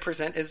that what I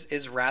present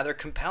is rather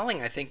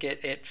compelling. I think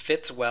it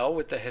fits well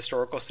with the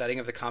historical setting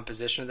of the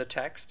composition of the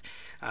text.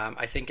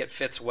 I think it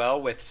fits well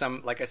with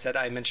some, like I said,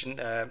 I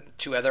mentioned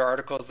 2 other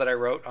articles that I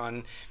wrote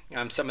on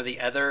some of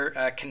the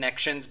other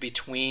connections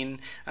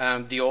between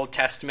the Old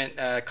Testament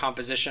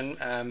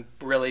composition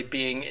really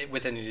being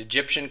within an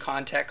Egyptian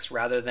context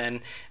rather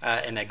than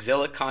an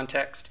exilic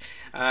context.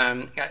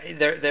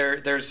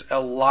 There's a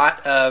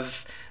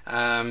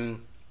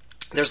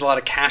lot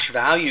of cash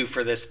value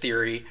for this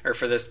theory, or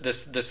for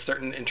this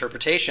certain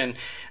interpretation,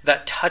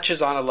 that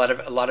touches on a lot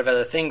of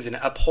other things and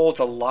upholds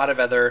a lot of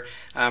other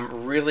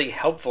really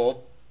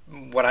helpful,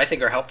 what I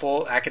think are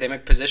helpful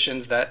academic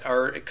positions that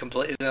are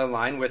completely in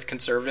line with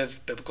conservative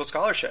biblical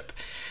scholarship.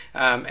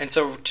 And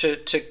so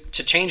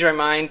to change my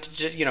mind,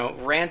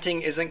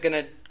 ranting isn't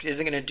gonna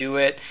do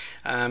it.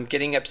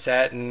 Getting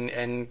upset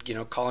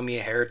and calling me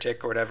a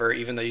heretic or whatever,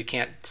 even though you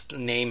can't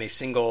name a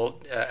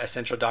single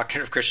essential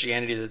doctrine of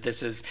Christianity that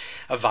this is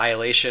a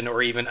violation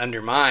or even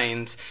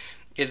undermines,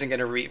 isn't going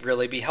to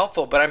really be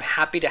helpful. But I'm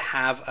happy to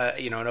have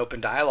an open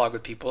dialogue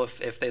with people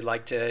if they'd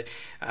like to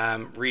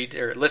read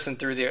or listen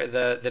through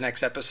the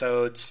next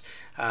episodes,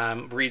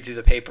 read through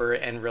the paper,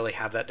 and really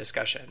have that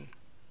discussion.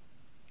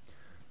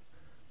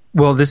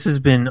 Well, this has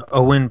been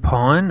Owen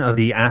Paun of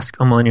the Ask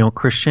a Millennial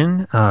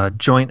Christian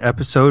joint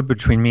episode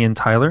between me and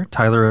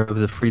Tyler of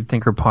the Freed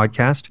Thinker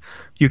podcast.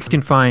 You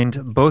can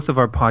find both of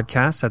our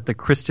podcasts at the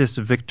Christus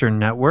Victor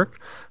Network.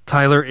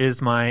 Tyler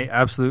is my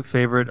absolute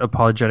favorite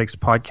apologetics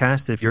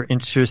podcast. If you're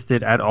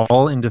interested at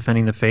all in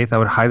defending the faith, I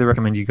would highly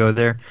recommend you go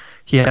there.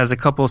 He has a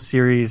couple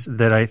series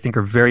that I think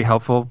are very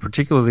helpful,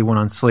 particularly one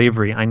on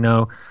slavery. I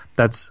know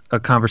that's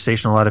a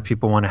conversation a lot of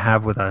people want to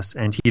have with us,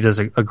 and he does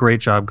a great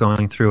job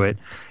going through it.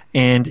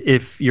 And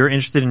if you're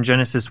interested in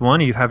Genesis 1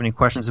 or you have any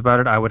questions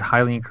about it, I would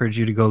highly encourage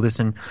you to go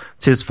listen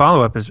to his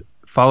follow-up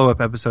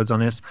episodes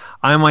on this.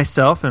 I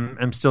myself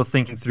am still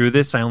thinking through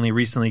this. I only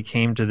recently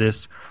came to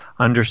this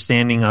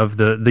understanding of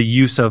the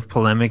use of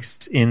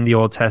polemics in the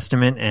Old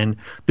Testament, and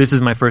this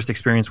is my first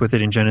experience with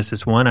it in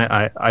Genesis 1.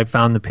 I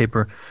found the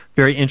paper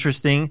very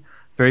interesting,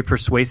 very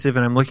persuasive,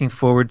 and I'm looking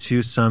forward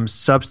to some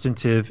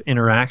substantive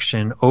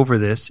interaction over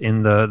this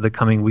in the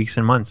coming weeks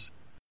and months.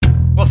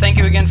 Well, thank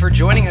you again for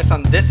joining us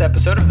on this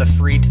episode of the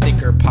Freed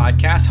Thinker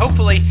podcast.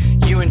 Hopefully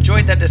you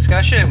enjoyed that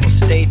discussion, and will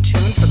stay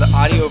tuned for the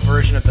audio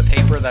version of the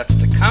paper that's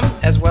to come,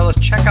 as well as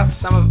check out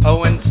some of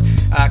Owen's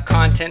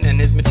content and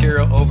his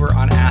material over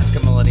on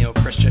Ask a Millennial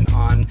Christian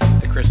on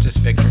the Christus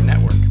Victor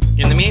Network.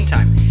 In the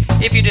meantime,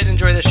 if you did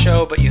enjoy the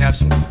show, but you have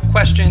some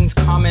questions,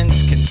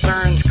 comments,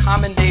 concerns,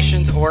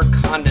 commendations, or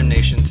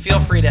condemnations, feel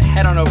free to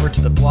head on over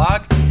to the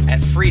blog at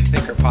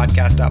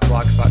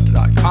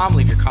freedthinkerpodcast.blogspot.com.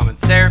 Leave your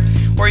comments there,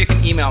 or you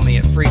can email me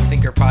at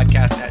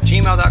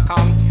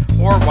freedthinkerpodcast@gmail.com,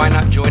 or why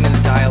not join in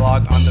the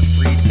dialogue on the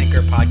Freed Thinker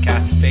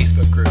Podcast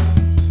Facebook group.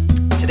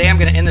 Today I'm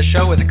going to end the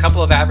show with a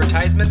couple of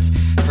advertisements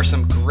for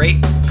some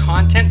great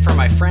content from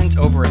my friends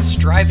over at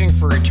Striving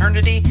for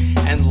Eternity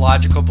and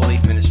Logical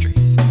Belief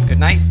Ministries. Good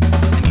night,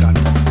 and God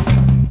bless.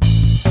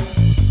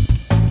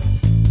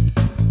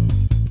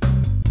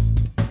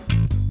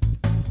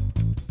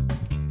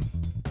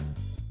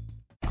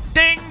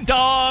 Ding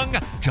dong!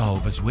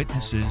 Jehovah's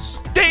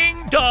Witnesses. Ding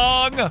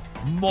dong!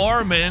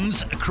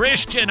 Mormons.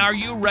 Christian, are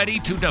you ready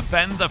to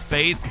defend the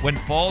faith when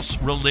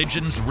false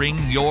religions ring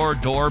your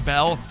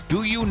doorbell?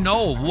 Do you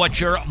know what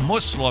your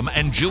Muslim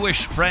and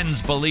Jewish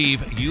friends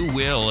believe? You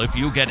will if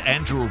you get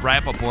Andrew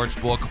Rappaport's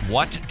book,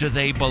 What Do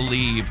They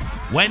Believe?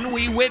 When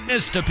we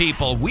witness to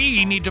people,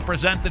 we need to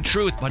present the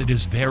truth, but it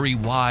is very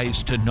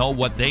wise to know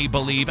what they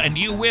believe, and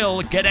you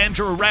will get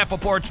Andrew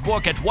Rappaport's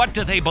book at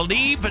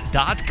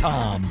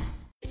whatdotheybelieve.com.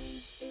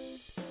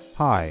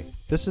 Hi,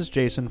 this is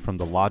Jason from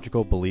the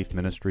Logical Belief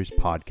Ministries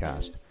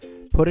podcast.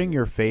 Putting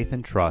your faith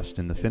and trust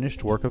in the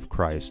finished work of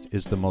Christ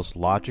is the most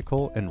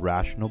logical and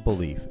rational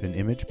belief an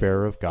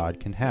image-bearer of God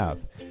can have.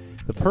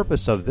 The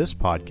purpose of this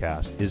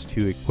podcast is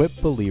to equip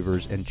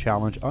believers and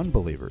challenge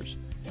unbelievers.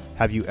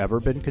 Have you ever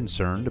been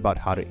concerned about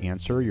how to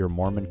answer your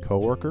Mormon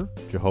coworker,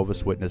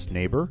 Jehovah's Witness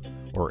neighbor,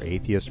 or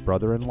atheist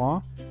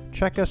brother-in-law?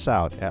 Check us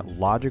out at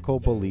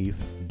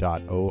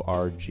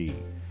logicalbelief.org.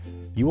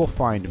 You will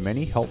find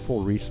many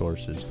helpful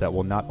resources that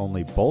will not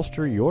only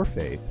bolster your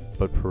faith,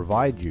 but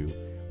provide you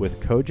with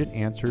cogent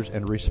answers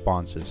and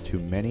responses to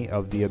many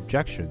of the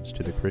objections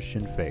to the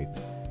Christian faith.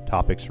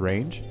 Topics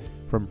range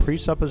from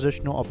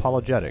presuppositional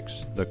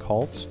apologetics, the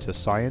cults, to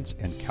science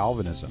and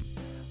Calvinism.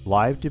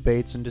 Live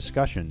debates and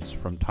discussions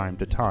from time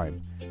to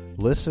time.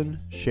 Listen,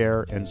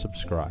 share, and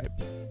subscribe.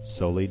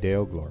 Soli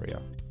Deo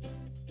Gloria.